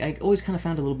thing, is like I always kind of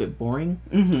found it a little bit boring.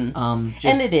 And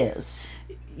it is.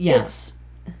 Yeah. It's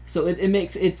So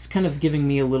it's kind of giving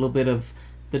me a little bit of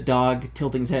the dog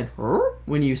tilting his head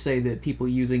when you say that people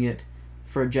using it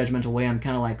for a judgmental way. I'm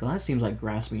kind of like, well, that seems like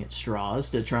grasping at straws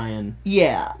to try and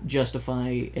yeah. justify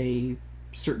a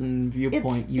certain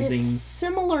viewpoint using. It's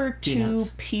similar to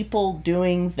peanuts. people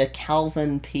doing the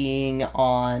Calvin peeing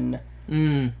on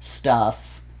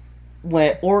stuff,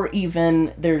 or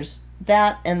even there's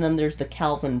that, and then there's the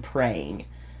Calvin praying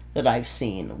that I've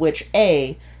seen. Which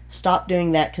stop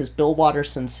doing that because Bill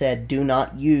Watterson said do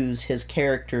not use his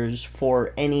characters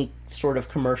for any sort of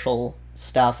commercial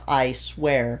stuff. I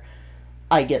swear,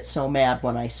 I get so mad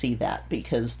when I see that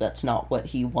because that's not what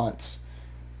he wants.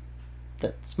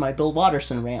 That's my Bill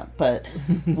Watterson rant. But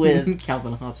with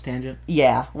Calvin Hobbes tangent.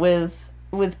 yeah, with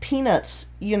Peanuts,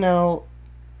 you know,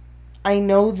 I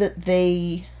know that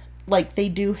they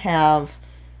do have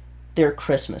their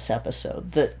Christmas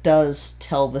episode that does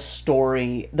tell the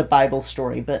story, the Bible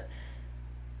story, but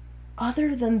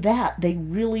other than that, they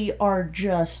really are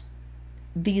just,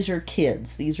 these are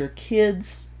kids. These are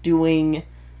kids doing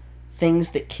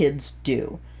things that kids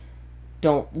do.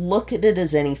 Don't look at it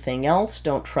as anything else.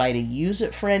 Don't try to use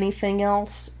it for anything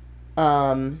else.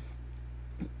 I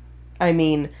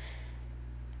mean,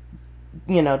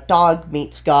 you know, Dog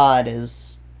Meets God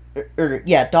is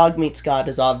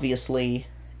obviously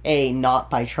not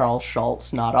by Charles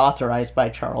Schulz, not authorized by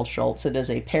Charles Schulz. It is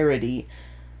a parody,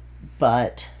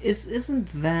 but Isn't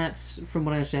that, from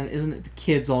what I understand, isn't it the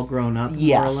kids all grown up,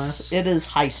 yes, more or less? it is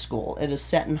high school. It is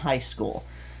set in high school,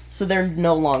 so they're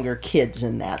no longer kids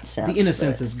in that sense. The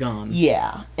innocence but, is gone.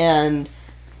 yeah,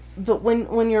 but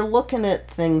when you're looking at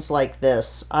things like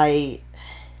this,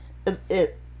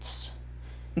 it's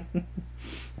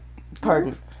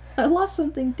pardon. I lost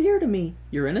something dear to me.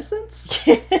 Your innocence?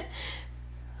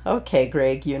 Okay,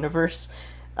 Greg Universe.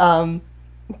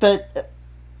 But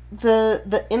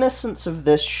the innocence of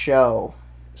this show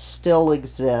still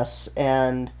exists,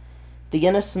 and the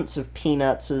innocence of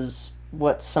Peanuts is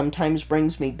what sometimes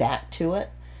brings me back to it.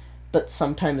 But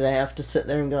sometimes I have to sit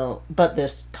there and go, but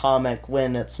this comic,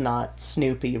 when it's not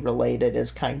Snoopy related,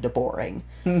 is kind of boring.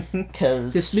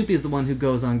 Because Snoopy is the one who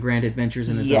goes on grand adventures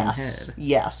in his own head.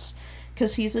 Yes.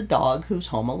 Because he's a dog who's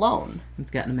home alone.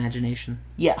 It's got an imagination.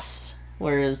 Yes.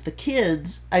 Whereas the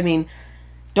kids, I mean,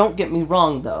 don't get me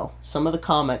wrong, though. Some of the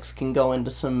comics can go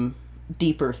into some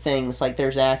deeper things. Like,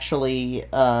 there's actually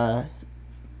a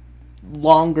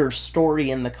longer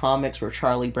story in the comics where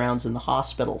Charlie Brown's in the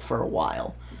hospital for a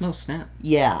while. Oh, snap.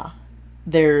 Yeah.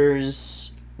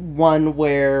 There's one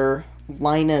where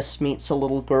Linus meets a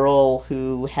little girl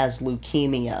who has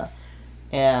leukemia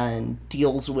and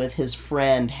deals with his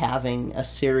friend having a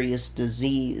serious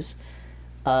disease.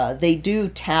 They do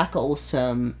tackle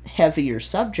some heavier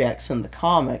subjects in the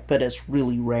comic, but it's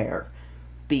really rare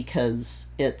because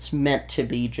it's meant to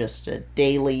be just a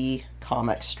daily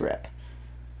comic strip.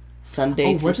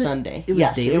 Sunday through Sunday. It was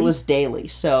yes, daily? It was daily.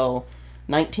 So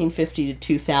 1950 to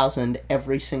 2000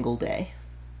 every single day.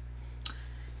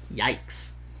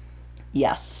 Yikes.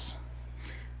 Yes.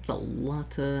 It's a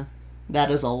lot of... That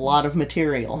is a lot of A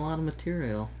material. lot of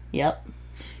material. Yep.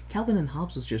 Calvin and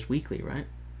Hobbes was just weekly, right?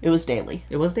 It was daily.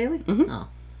 It was daily? Mhm.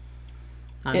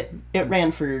 Oh. It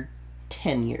ran for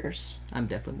 10 years. I'm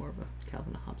definitely more of a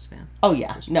Calvin and Hobbes fan. Oh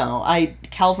yeah. No,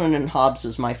 Calvin and Hobbes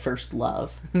was my first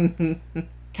love.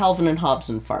 Calvin and Hobbes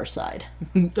and Far Side.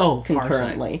 Oh,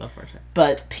 Concurrently. Far Side. Oh, Far Side.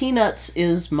 But Peanuts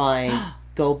is my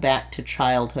go back to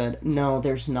childhood. No,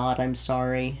 there's not. I'm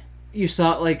sorry. You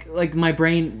saw, like my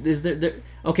brain, is there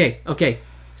okay.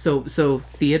 So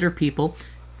theater people,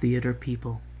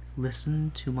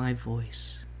 listen to my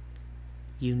voice.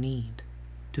 You need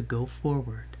to go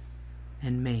forward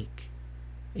and make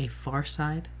a Far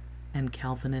Side and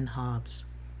Calvin and Hobbes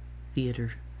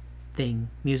theater thing,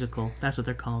 musical. That's what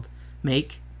they're called.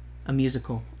 Make a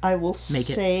musical I will Make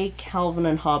it. say Calvin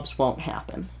and Hobbes won't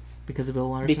happen because of Bill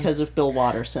Watterson. because of Bill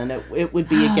Watterson. It would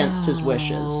be against his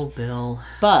wishes. Oh, Bill.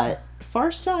 But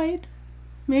Far Side,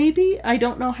 maybe. I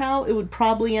don't know how. It would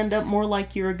probably end up more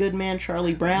like You're a Good Man,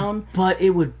 Charlie Brown. But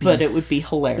it would be. But it would be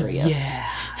hilarious. Yeah,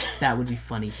 that would be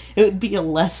funny. It would be a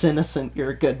less innocent You're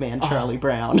a Good Man, Charlie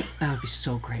Brown. That would be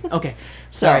so great. Okay,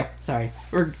 So- sorry.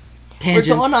 We're We're tangents.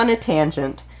 going on a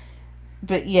tangent.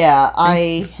 But yeah,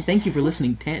 Thank you for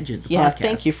listening, Tangent. The Yeah, podcast.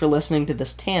 thank you for listening to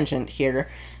this tangent here,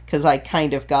 because I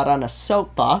kind of got on a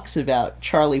soapbox about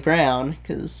Charlie Brown,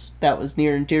 because that was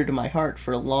near and dear to my heart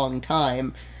for a long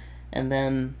time, and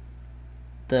then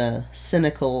the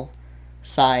cynical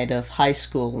side of high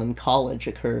school and college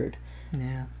occurred.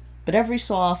 Yeah. But every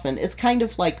so often, it's kind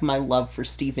of like my love for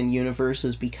Steven Universe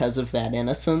is because of that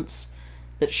innocence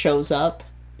that shows up,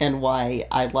 and why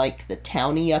I like the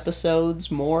Townie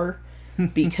episodes more,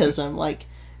 because I'm like,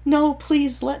 no,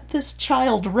 please let this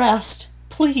child rest,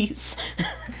 please.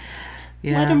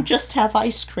 Yeah. Let him just have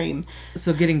ice cream.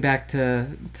 So getting back to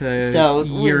So,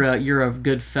 you're a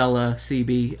good fella,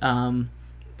 CB.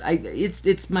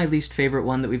 It's my least favorite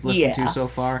one that we've listened Yeah. to so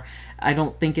far. I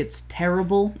don't think it's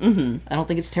terrible. Mm-hmm. I don't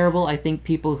think it's terrible. I think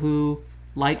people who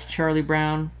liked Charlie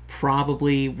Brown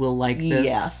probably will like this.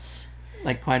 Yes.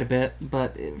 Like quite a bit.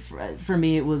 But for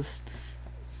me, it was,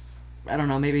 I don't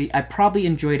know, maybe I probably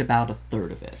enjoyed about a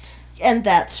third of it. And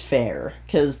that's fair,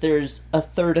 because there's a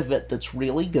third of it that's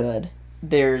really good.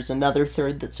 There's another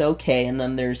third that's okay, and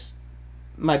then there's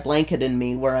My Blanket and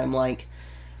Me, where I'm like,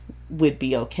 would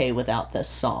be okay without this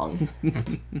song.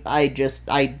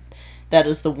 That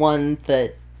is the one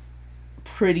that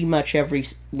pretty much every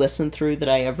listen through that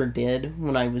I ever did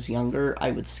when I was younger,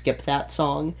 I would skip that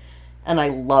song. And I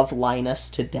love Linus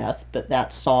to death, but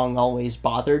that song always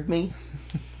bothered me.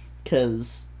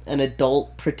 Because an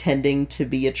adult pretending to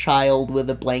be a child with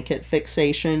a blanket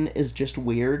fixation is just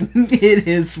weird. It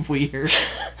is weird.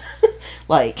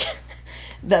 Like,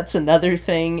 that's another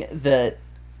thing that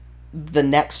the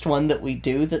next one that we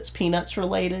do that's Peanuts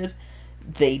related,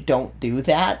 they don't do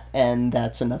that, and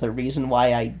that's another reason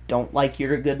why I don't like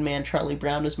You're a Good Man, Charlie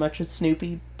Brown as much as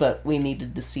Snoopy, but we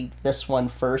needed to see this one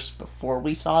first before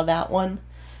we saw that one,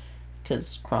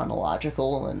 because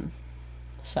chronological and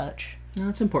such. No,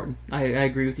 it's important. I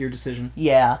agree with your decision.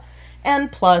 Yeah.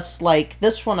 And plus, like,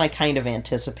 this one I kind of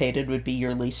anticipated would be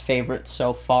your least favorite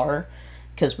so far,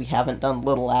 because we haven't done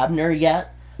Little Abner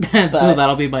yet. So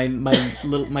that'll be my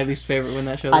least favorite when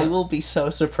that shows I up. will be so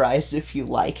surprised if you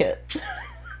like it.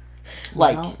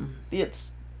 Like, Well,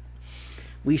 it's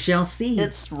we shall see.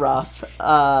 it's rough.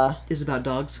 Is it about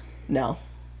dogs? No.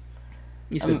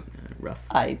 You said rough.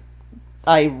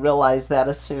 I realized that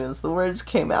as soon as the words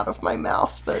came out of my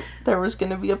mouth that there was going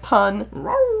to be a pun.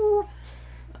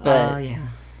 But Yeah.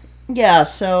 yeah,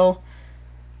 so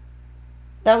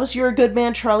that was You're a Good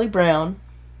Man, Charlie Brown.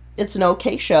 It's an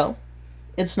okay show.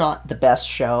 It's not the best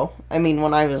show. I mean,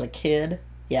 when I was a kid,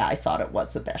 yeah, I thought it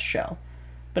was the best show.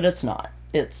 But it's not.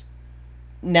 It's,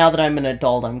 now that I'm an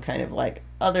adult, I'm kind of like,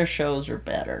 other shows are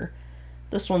better.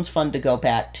 This one's fun to go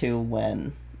back to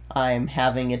when I'm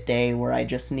having a day where I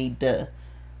just need to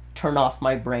turn off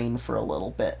my brain for a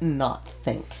little bit and not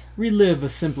think. Relive a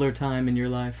simpler time in your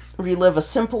life. Relive a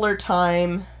simpler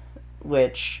time,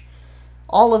 which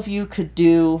all of you could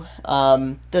do.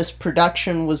 This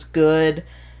production was good.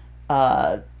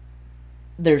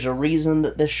 There's a reason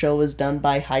that this show is done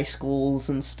by high schools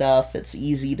and stuff. It's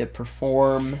easy to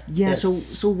perform. Yeah, It's-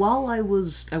 so while I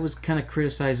was kind of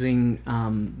criticizing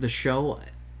the show,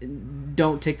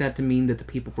 don't take that to mean that the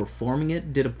people performing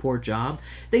it did a poor job.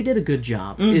 They did a good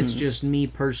job. It's just me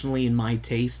personally and my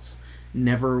tastes.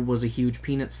 Never was a huge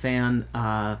Peanuts fan,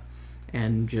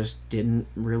 and just didn't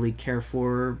really care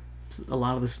for a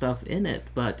lot of the stuff in it.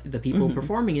 But the people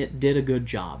performing it did a good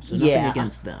job, so nothing Yeah.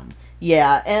 against them.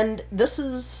 Yeah, and this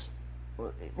is,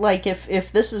 like,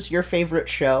 if this is your favorite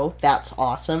show, that's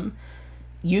awesome.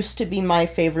 Used to be my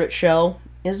favorite show.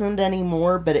 Isn't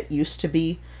anymore, but it used to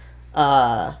be.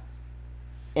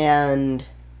 And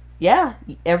yeah,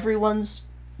 everyone's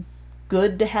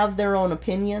good to have their own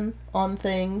opinion on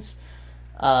things.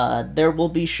 There will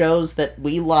be shows that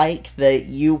we like that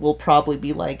you will probably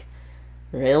be like,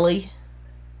 really?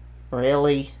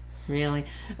 Really? Really?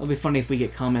 It'll be funny if we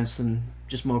get comments and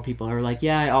just more people are like,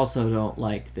 yeah, I also don't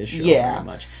like this show Yeah. very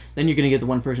much. Then you're going to get the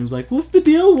one person who's like, what's the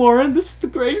deal, Warren? This is the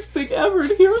greatest thing ever,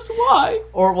 and here's why.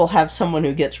 Or we'll have someone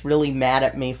who gets really mad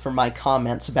at me for my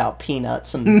comments about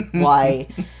Peanuts and why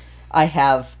I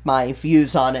have my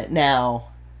views on it now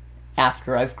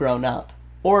after I've grown up.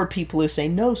 Or people who say,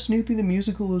 no, Snoopy the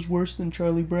Musical is worse than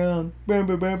Charlie Brown. Brr,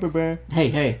 brr, brr, brr, brr.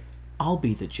 Hey, I'll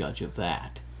be the judge of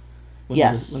that. When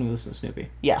Yes. When we listen to Snoopy.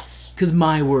 Yes. Because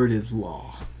my word is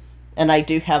law. And I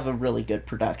do have a really good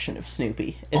production of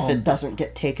Snoopy. If Oh. it doesn't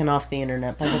get taken off the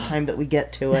internet by the time that we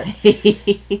get to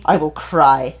it, I will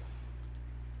cry.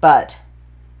 But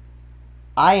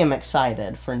I am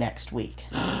excited for next week.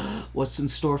 What's in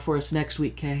store for us next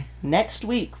week, Kay? Next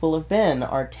week will have been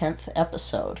our 10th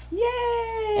episode.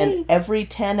 Yay! And every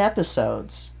 10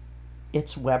 episodes,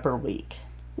 it's Weber Week.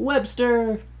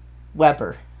 Webster.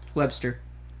 Weber.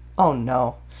 Oh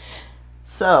no.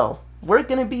 So, we're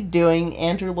going to be doing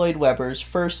Andrew Lloyd Webber's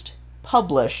first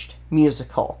published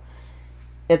musical.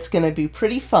 It's going to be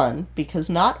pretty fun because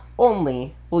not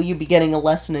only will you be getting a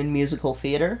lesson in musical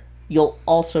theater, you'll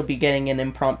also be getting an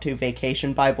impromptu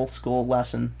vacation Bible school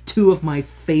lesson. Two of my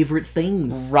favorite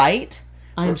things. Right?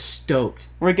 I'm stoked.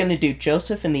 We're going to do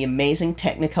Joseph and the Amazing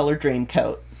Technicolor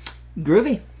Dreamcoat.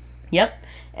 Groovy. Yep.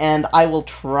 And I will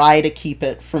try to keep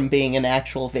it from being an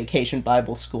actual Vacation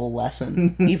Bible School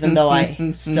lesson, even though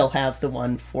I still have the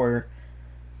one for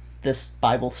this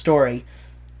Bible story.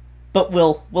 But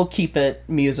we'll keep it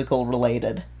musical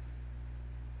related.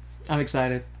 I'm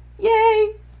excited.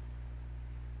 Yay!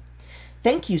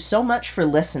 Thank you so much for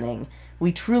listening.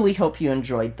 We truly hope you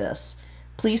enjoyed this.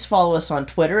 Please follow us on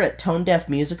Twitter at Tone Deaf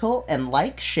Musical and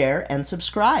like, share, and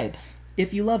subscribe.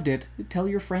 If you loved it, tell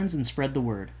your friends and spread the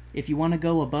word. If you want to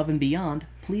go above and beyond,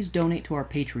 please donate to our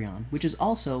Patreon, which is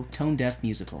also Tone Deaf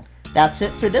Musical. That's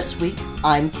it for this week.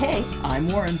 I'm Kay.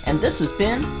 I'm Warren. And this has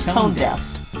been Tone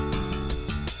Deaf.